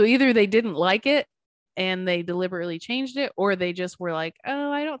 So either they didn't like it and they deliberately changed it, or they just were like,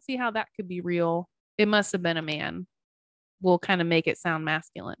 oh, I don't see how that could be real. It must have been a man. We'll kind of make it sound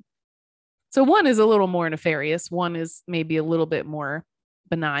masculine. So one is a little more nefarious. One is maybe a little bit more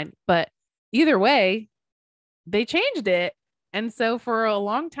benign, but either way, they changed it. And so for a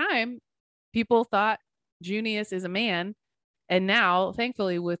long time, people thought Junius is a man. And now,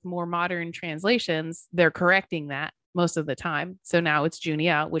 thankfully, with more modern translations, they're correcting that most of the time. So now it's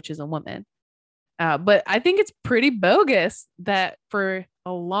Junia, which is a woman. But I think it's pretty bogus that for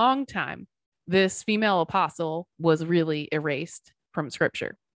a long time, this female apostle was really erased from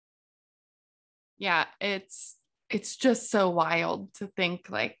scripture. Yeah, it's just so wild to think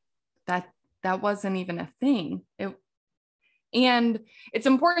like that wasn't even a thing. And it's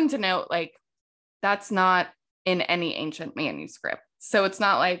important to note, like, that's not in any ancient manuscript. So it's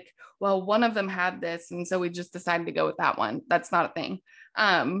not like, well, one of them had this, and so we just decided to go with that one. That's not a thing.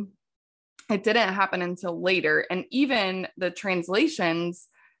 It didn't happen until later. And even the translations,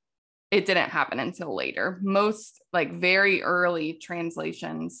 it didn't happen until later. Most like very early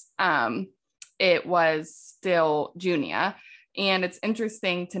translations, it was still Junia. And it's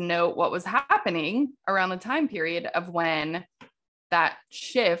interesting to note what was happening around the time period of when that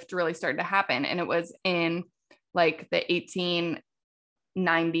shift really started to happen. And it was in like the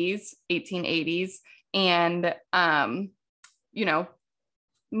 1890s, 1880s. And, you know,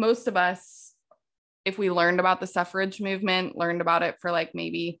 most of us, if we learned about the suffrage movement, learned about it for like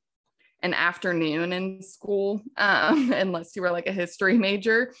maybe an afternoon in school, unless you were like a history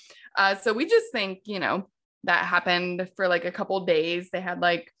major. So we just think, you know, that happened for like a couple days. They had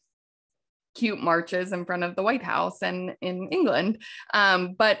like cute marches in front of the White House and in England.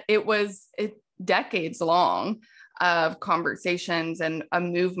 But it decades long of conversations and a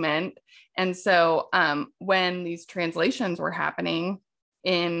movement. And so when these translations were happening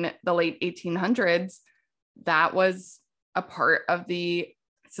in the late 1800s, that was a part of the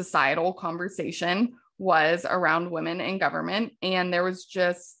societal conversation, was around women in government. And there was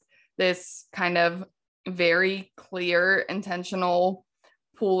just this kind of very clear, intentional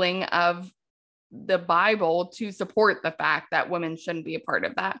pooling of the Bible to support the fact that women shouldn't be a part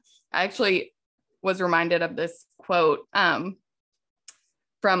of that. I actually was reminded of this quote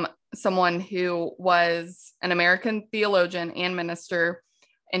from someone who was an American theologian and minister,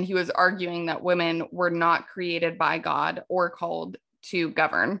 and he was arguing that women were not created by God or called to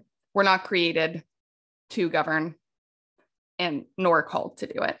govern. We're not created to govern and nor called to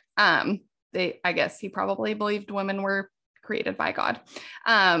do it. I guess he probably believed women were created by God.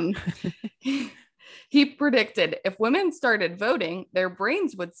 He predicted if women started voting, their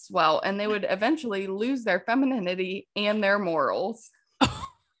brains would swell and they would eventually lose their femininity and their morals.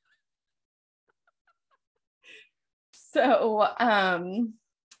 So,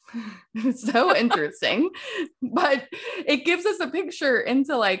 so interesting, but it gives us a picture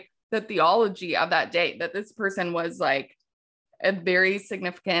into like the theology of that day, that this person was like a very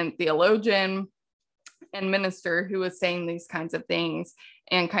significant theologian and minister who was saying these kinds of things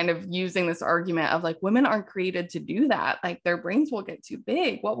and kind of using this argument of like, women aren't created to do that. Like their brains will get too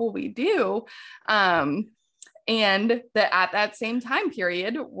big. What will we do? And that at that same time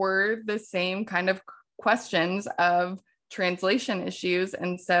period were the same kind of questions of translation issues.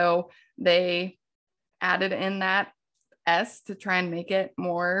 And so they added in that S to try and make it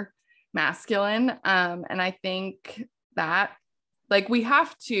more masculine. And I think that like we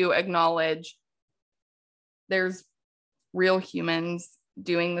have to acknowledge there's real humans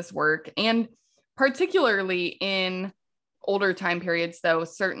doing this work. And particularly in older time periods, though,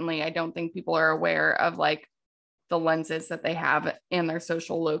 certainly I don't think people are aware of like the lenses that they have in their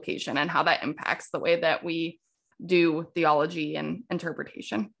social location and how that impacts the way that we do theology and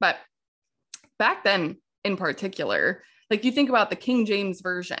interpretation. But back then in particular, like you think about the King James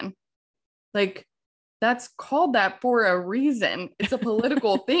Version, like that's called that for a reason. It's a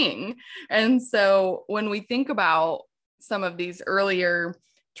political thing. And so when we think about some of these earlier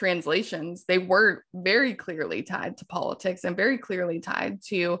translations, they were very clearly tied to politics and very clearly tied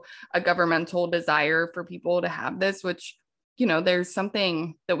to a governmental desire for people to have this, which, you know, there's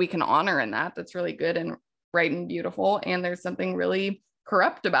something that we can honor in that that's really good and right and beautiful. And there's something really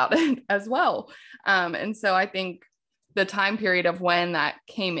corrupt about it as well. And so I think the time period of when that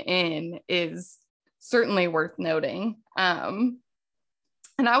came in is certainly worth noting. And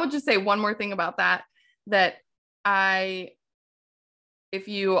I would just say one more thing about that if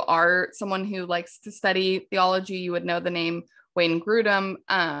you are someone who likes to study theology, you would know the name Wayne Grudem.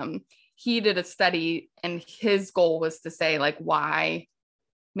 He did a study and his goal was to say like why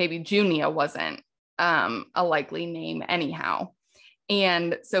maybe Junia wasn't a likely name anyhow.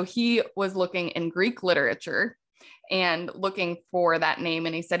 And so he was looking in Greek literature and looking for that name.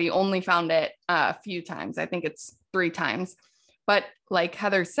 And he said he only found it a few times. I think it's 3 times. But like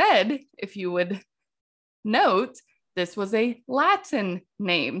Heather said, if you would note, this was a Latin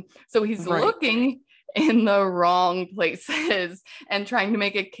name. So he's looking in the wrong places and trying to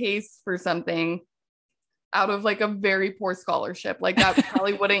make a case for something out of like a very poor scholarship. Like that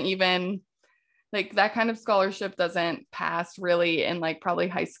probably wouldn't even, like that kind of scholarship doesn't pass really in like probably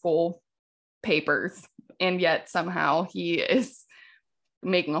high school papers. And yet somehow he is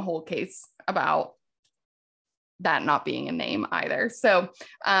making a whole case about that not being a name either. So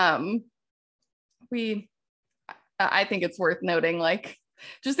I think it's worth noting, like,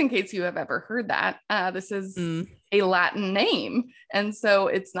 just in case you have ever heard that, this is a Latin name. And so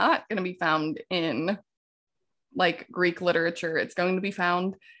it's not going to be found in like Greek literature. It's going to be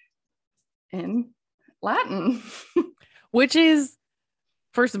found in Latin. Which is,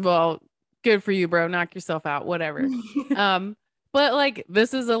 first of all, good for you, bro. Knock yourself out, whatever. But like,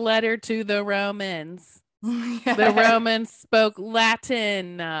 this is a letter to the Romans. Yes. The Romans spoke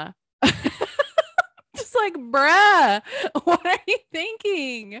Latin. Just like, bruh, what are you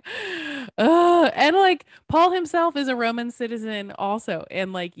thinking? And like, Paul himself is a Roman citizen also,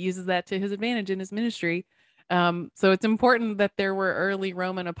 and like uses that to his advantage in his ministry. So it's important that there were early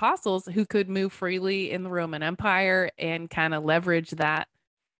Roman apostles who could move freely in the Roman Empire and kind of leverage that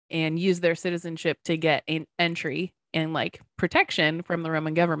and use their citizenship to get an entry and like protection from the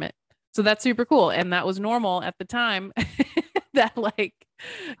Roman government. So that's super cool. And that was normal at the time that like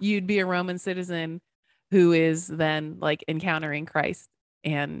you'd be a Roman citizen who is then like encountering Christ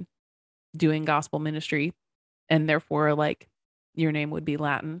and doing gospel ministry. And therefore like your name would be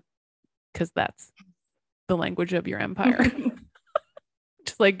Latin because that's the language of your empire.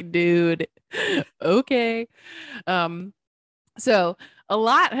 Just like, dude, okay. So a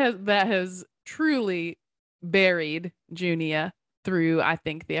lot has truly buried Junia through, I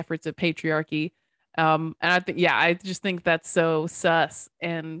think, the efforts of patriarchy. And I just think that's so sus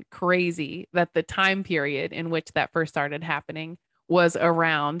and crazy that the time period in which that first started happening was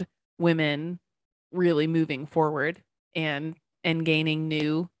around women really moving forward and gaining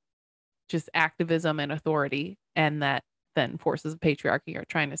new just activism and authority, and that then forces of patriarchy are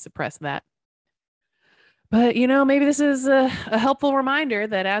trying to suppress that. But, maybe this is a helpful reminder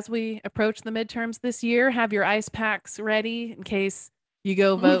that as we approach the midterms this year, have your ice packs ready in case you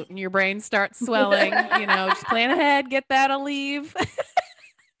go vote and your brain starts swelling. Just plan ahead, get that Aleve.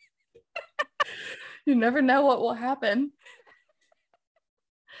 You never know what will happen.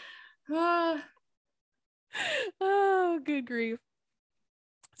 Oh, good grief.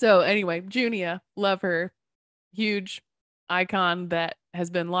 So anyway, Junia, love her. Huge icon that has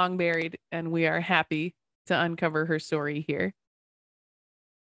been long buried, and we are happy to uncover her story here.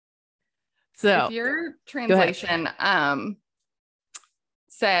 So if your translation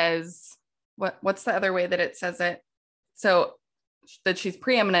says what's the other way that it says it? So that she's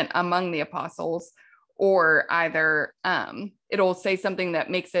preeminent among the apostles, or either it'll say something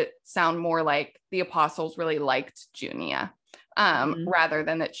that makes it sound more like the apostles really liked Junia, rather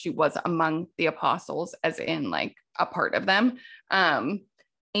than that she was among the apostles as in like a part of them.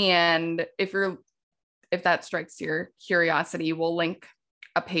 And if that strikes your curiosity, we'll link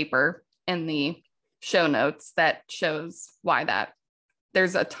a paper in the show notes that shows why that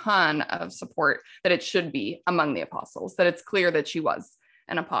there's a ton of support that it should be among the apostles, that it's clear that she was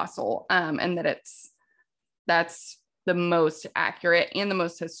an apostle, and that that's the most accurate and the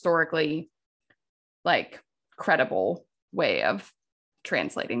most historically like credible way of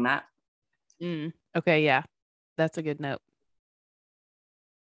translating that. Okay, yeah, that's a good note.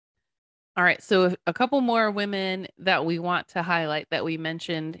 All right, so a couple more women that we want to highlight that we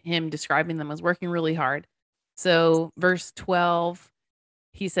mentioned him describing them as working really hard. So verse 12,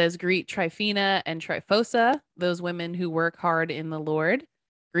 he says, greet Tryphena and Tryphosa, those women who work hard in the Lord.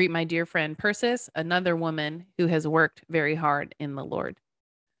 Greet my dear friend Persis, another woman who has worked very hard in the Lord.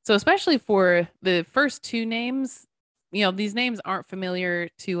 So especially for the first two names, these names aren't familiar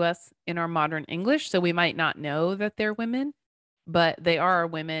to us in our modern English, so we might not know that they're women, but they are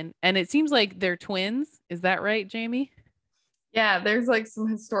women. And it seems like they're twins. Is that right, Jamie? Yeah, there's like some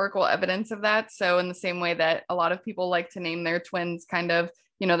historical evidence of that. So in the same way that a lot of people like to name their twins kind of,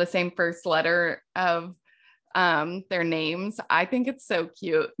 the same first letter of their names, I think it's so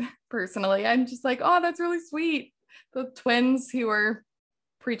cute. Personally, I'm just like, oh, that's really sweet. The twins who are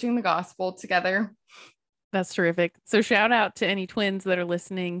preaching the gospel together. That's terrific. So shout out to any twins that are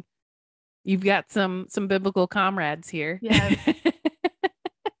listening. You've got some biblical comrades here. Yes.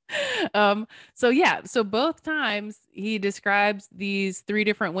 So both times he describes these three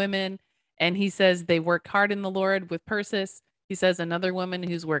different women, and he says they worked hard in the Lord with Persis. He says another woman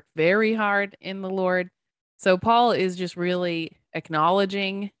who's worked very hard in the Lord. So Paul is just really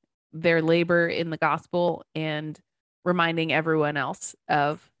acknowledging their labor in the gospel and reminding everyone else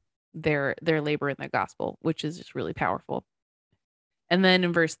of their labor in the gospel, which is just really powerful. And then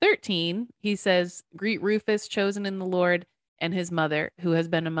in verse 13, he says, greet Rufus, chosen in the Lord, and his mother, who has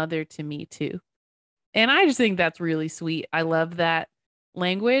been a mother to me too. And I just think that's really sweet. I love that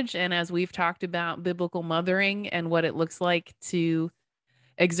language. And as we've talked about biblical mothering and what it looks like to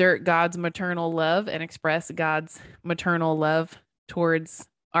exert God's maternal love and express God's maternal love towards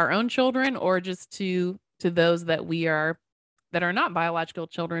our own children, or just to those that are not biological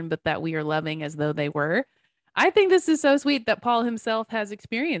children, but that we are loving as though they were. I think this is so sweet that Paul himself has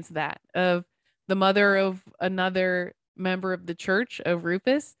experienced that, of the mother of another member of the church, of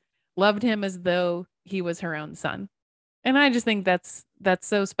Rufus, loved him as though he was her own son. And I just think that's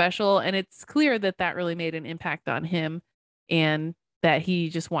so special, and it's clear that that really made an impact on him, and that he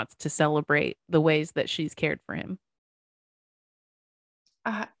just wants to celebrate the ways that she's cared for him.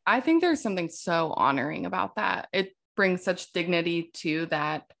 I think there's something so honoring about that. It brings such dignity to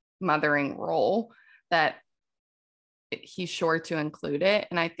that mothering role that he's sure to include it.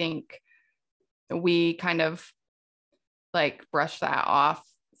 And I think we kind of like brush that off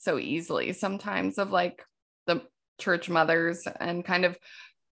so easily sometimes, of like the church mothers, and kind of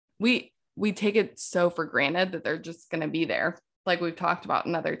we take it so for granted that they're just going to be there, like we've talked about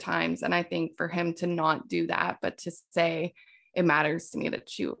in other times. And I think for him to not do that, but to say, it matters to me that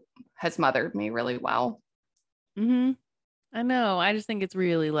she has mothered me really well. Mm-hmm. I know. I just think it's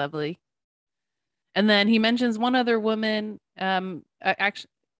really lovely. And then he mentions one other woman. Actually,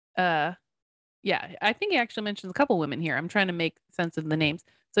 yeah, I think he actually mentions a couple women here. I'm trying to make sense of the names.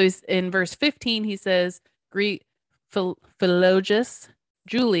 So he's in verse 15. He says, "Greet Philologus,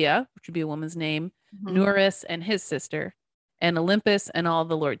 Julia," which would be a woman's name, Neuris and his sister, and Olympus and all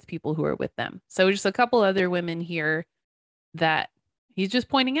the Lord's people who are with them. So just a couple other women here that he's just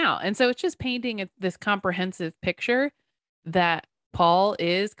pointing out. And so it's just painting this comprehensive picture that Paul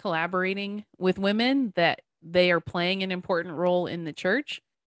is collaborating with women, that they are playing an important role in the church,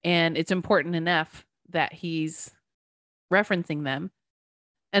 and it's important enough that he's referencing them.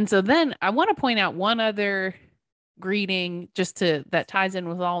 And so then I want to point out one other greeting that ties in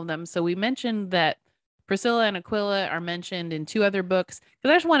with all of them. So we mentioned that Priscilla and Aquila are mentioned in two other books,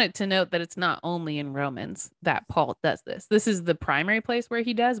 because I just wanted to note that it's not only in Romans that Paul does this. This is the primary place where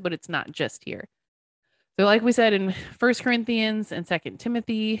he does, but it's not just here. So like we said, in 1 Corinthians and 2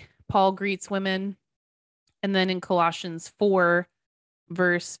 Timothy, Paul greets women. And then in Colossians 4,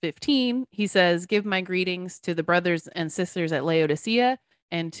 verse 15, he says, "Give my greetings to the brothers and sisters at Laodicea,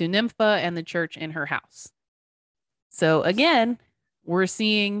 and to Nympha and the church in her house." So again, we're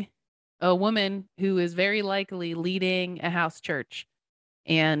seeing a woman who is very likely leading a house church,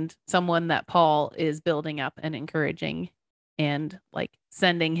 and someone that Paul is building up and encouraging, and like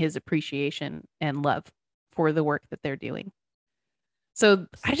sending his appreciation and love for the work that they're doing. So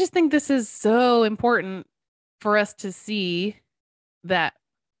I just think this is so important for us to see that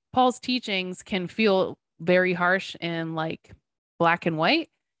Paul's teachings can feel very harsh and like black and white.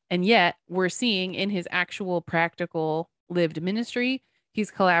 And yet we're seeing in his actual practical lived ministry,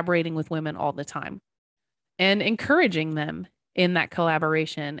 he's collaborating with women all the time and encouraging them in that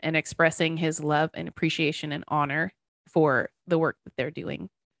collaboration, and expressing his love and appreciation and honor for the work that they're doing.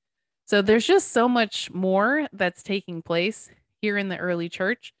 So there's just so much more that's taking place here in the early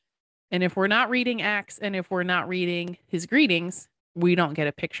church. And if we're not reading Acts, and if we're not reading his greetings, we don't get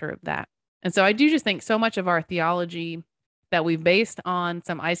a picture of that. And so I do just think so much of our theology that we've based on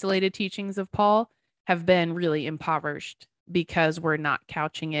some isolated teachings of Paul have been really impoverished, because we're not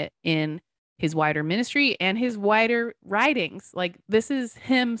couching it in his wider ministry and his wider writings. Like, this is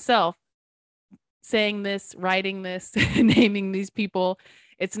himself saying this, writing this, naming these people.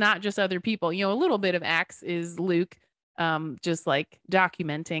 It's not just other people. You know, a little bit of Acts is Luke, just like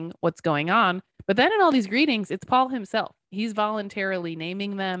documenting what's going on. But then in all these greetings, it's Paul himself. He's voluntarily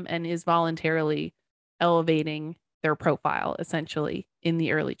naming them and is voluntarily elevating their profile, essentially, in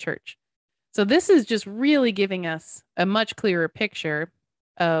the early church. So this is just really giving us a much clearer picture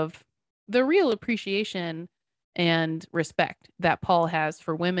of the real appreciation and respect that Paul has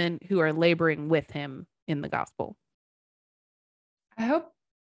for women who are laboring with him in the gospel. I hope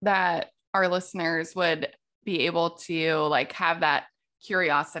that our listeners would be able to like have that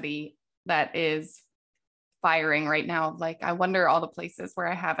curiosity that is firing right now. Like, I wonder all the places where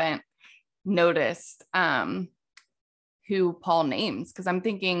I haven't noticed who Paul names, because I'm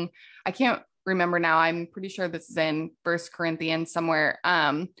thinking, I can't remember now. I'm pretty sure this is in 1 Corinthians somewhere,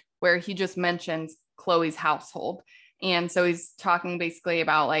 where he just mentions Chloe's household. And so he's talking basically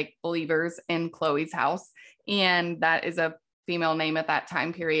about like believers in Chloe's house. And that is a female name at that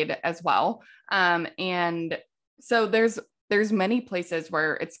time period as well. And so there's many places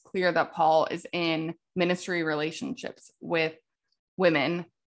where it's clear that Paul is in ministry relationships with women.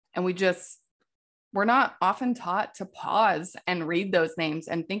 And we're not often taught to pause and read those names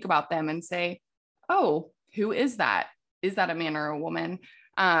and think about them and say, oh, who is that? Is that a man or a woman?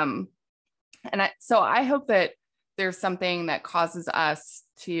 So I hope that there's something that causes us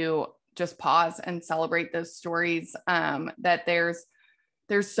to just pause and celebrate those stories. That there's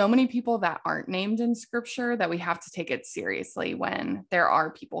so many people that aren't named in scripture that we have to take it seriously when there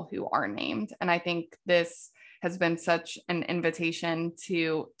are people who are named. And I think this has been such an invitation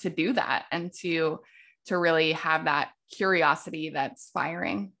to do that and to really have that curiosity that's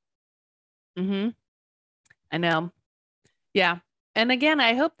inspiring. I know. Yeah. And again,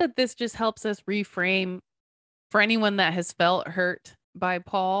 I hope that this just helps us reframe for anyone that has felt hurt by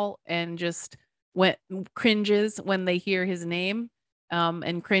Paul and just cringes when they hear his name,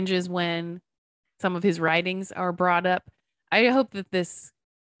 and cringes when some of his writings are brought up. I hope that this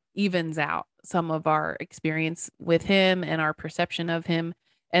evens out some of our experience with him and our perception of him,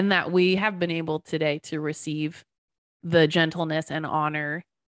 and that we have been able today to receive the gentleness and honor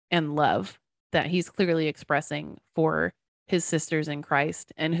and love that he's clearly expressing for his sisters in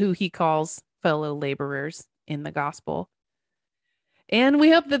Christ and who he calls fellow laborers in the gospel. And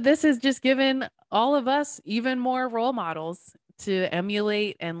we hope that this has just given all of us even more role models to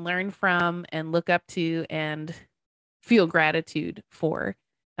emulate and learn from and look up to and feel gratitude for.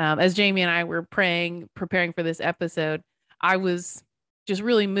 As Jamie and I were preparing for this episode, I was just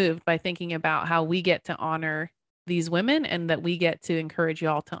really moved by thinking about how we get to honor these women and that we get to encourage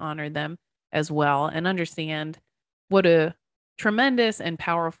y'all to honor them as well and understand what a tremendous and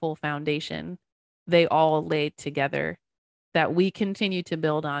powerful foundation they all laid together that we continue to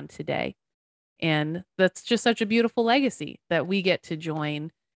build on today. And that's just such a beautiful legacy that we get to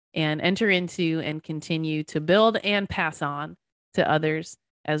join and enter into and continue to build and pass on to others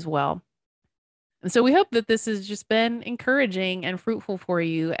as well. And so we hope that this has just been encouraging and fruitful for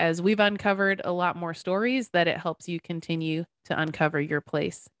you as we've uncovered a lot more stories, that it helps you continue to uncover your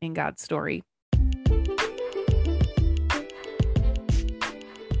place in God's story.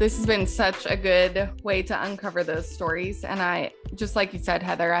 This has been such a good way to uncover those stories. And I, just like you said,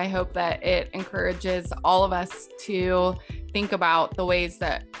 Heather, I hope that it encourages all of us to think about the ways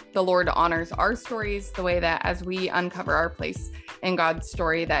that the Lord honors our stories, the way that as we uncover our place in God's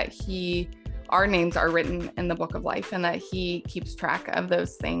story, that our names are written in the book of life and that he keeps track of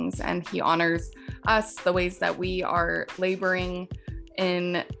those things and he honors us, the ways that we are laboring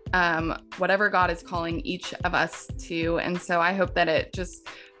in whatever God is calling each of us to. And so I hope that it just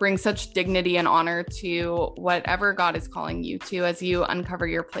brings such dignity and honor to whatever God is calling you to as you uncover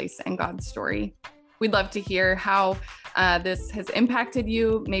your place in God's story. We'd love to hear how this has impacted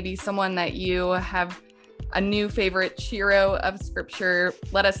you, maybe someone that you have a new favorite hero of scripture.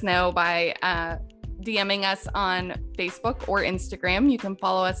 Let us know by DMing us on Facebook or Instagram. You can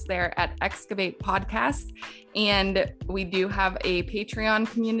follow us there at Excavate Podcast. And we do have a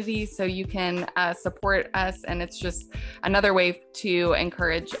Patreon community, so you can support us. And it's just another way to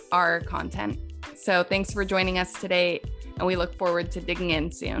encourage our content. So thanks for joining us today, and we look forward to digging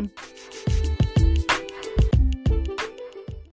in soon.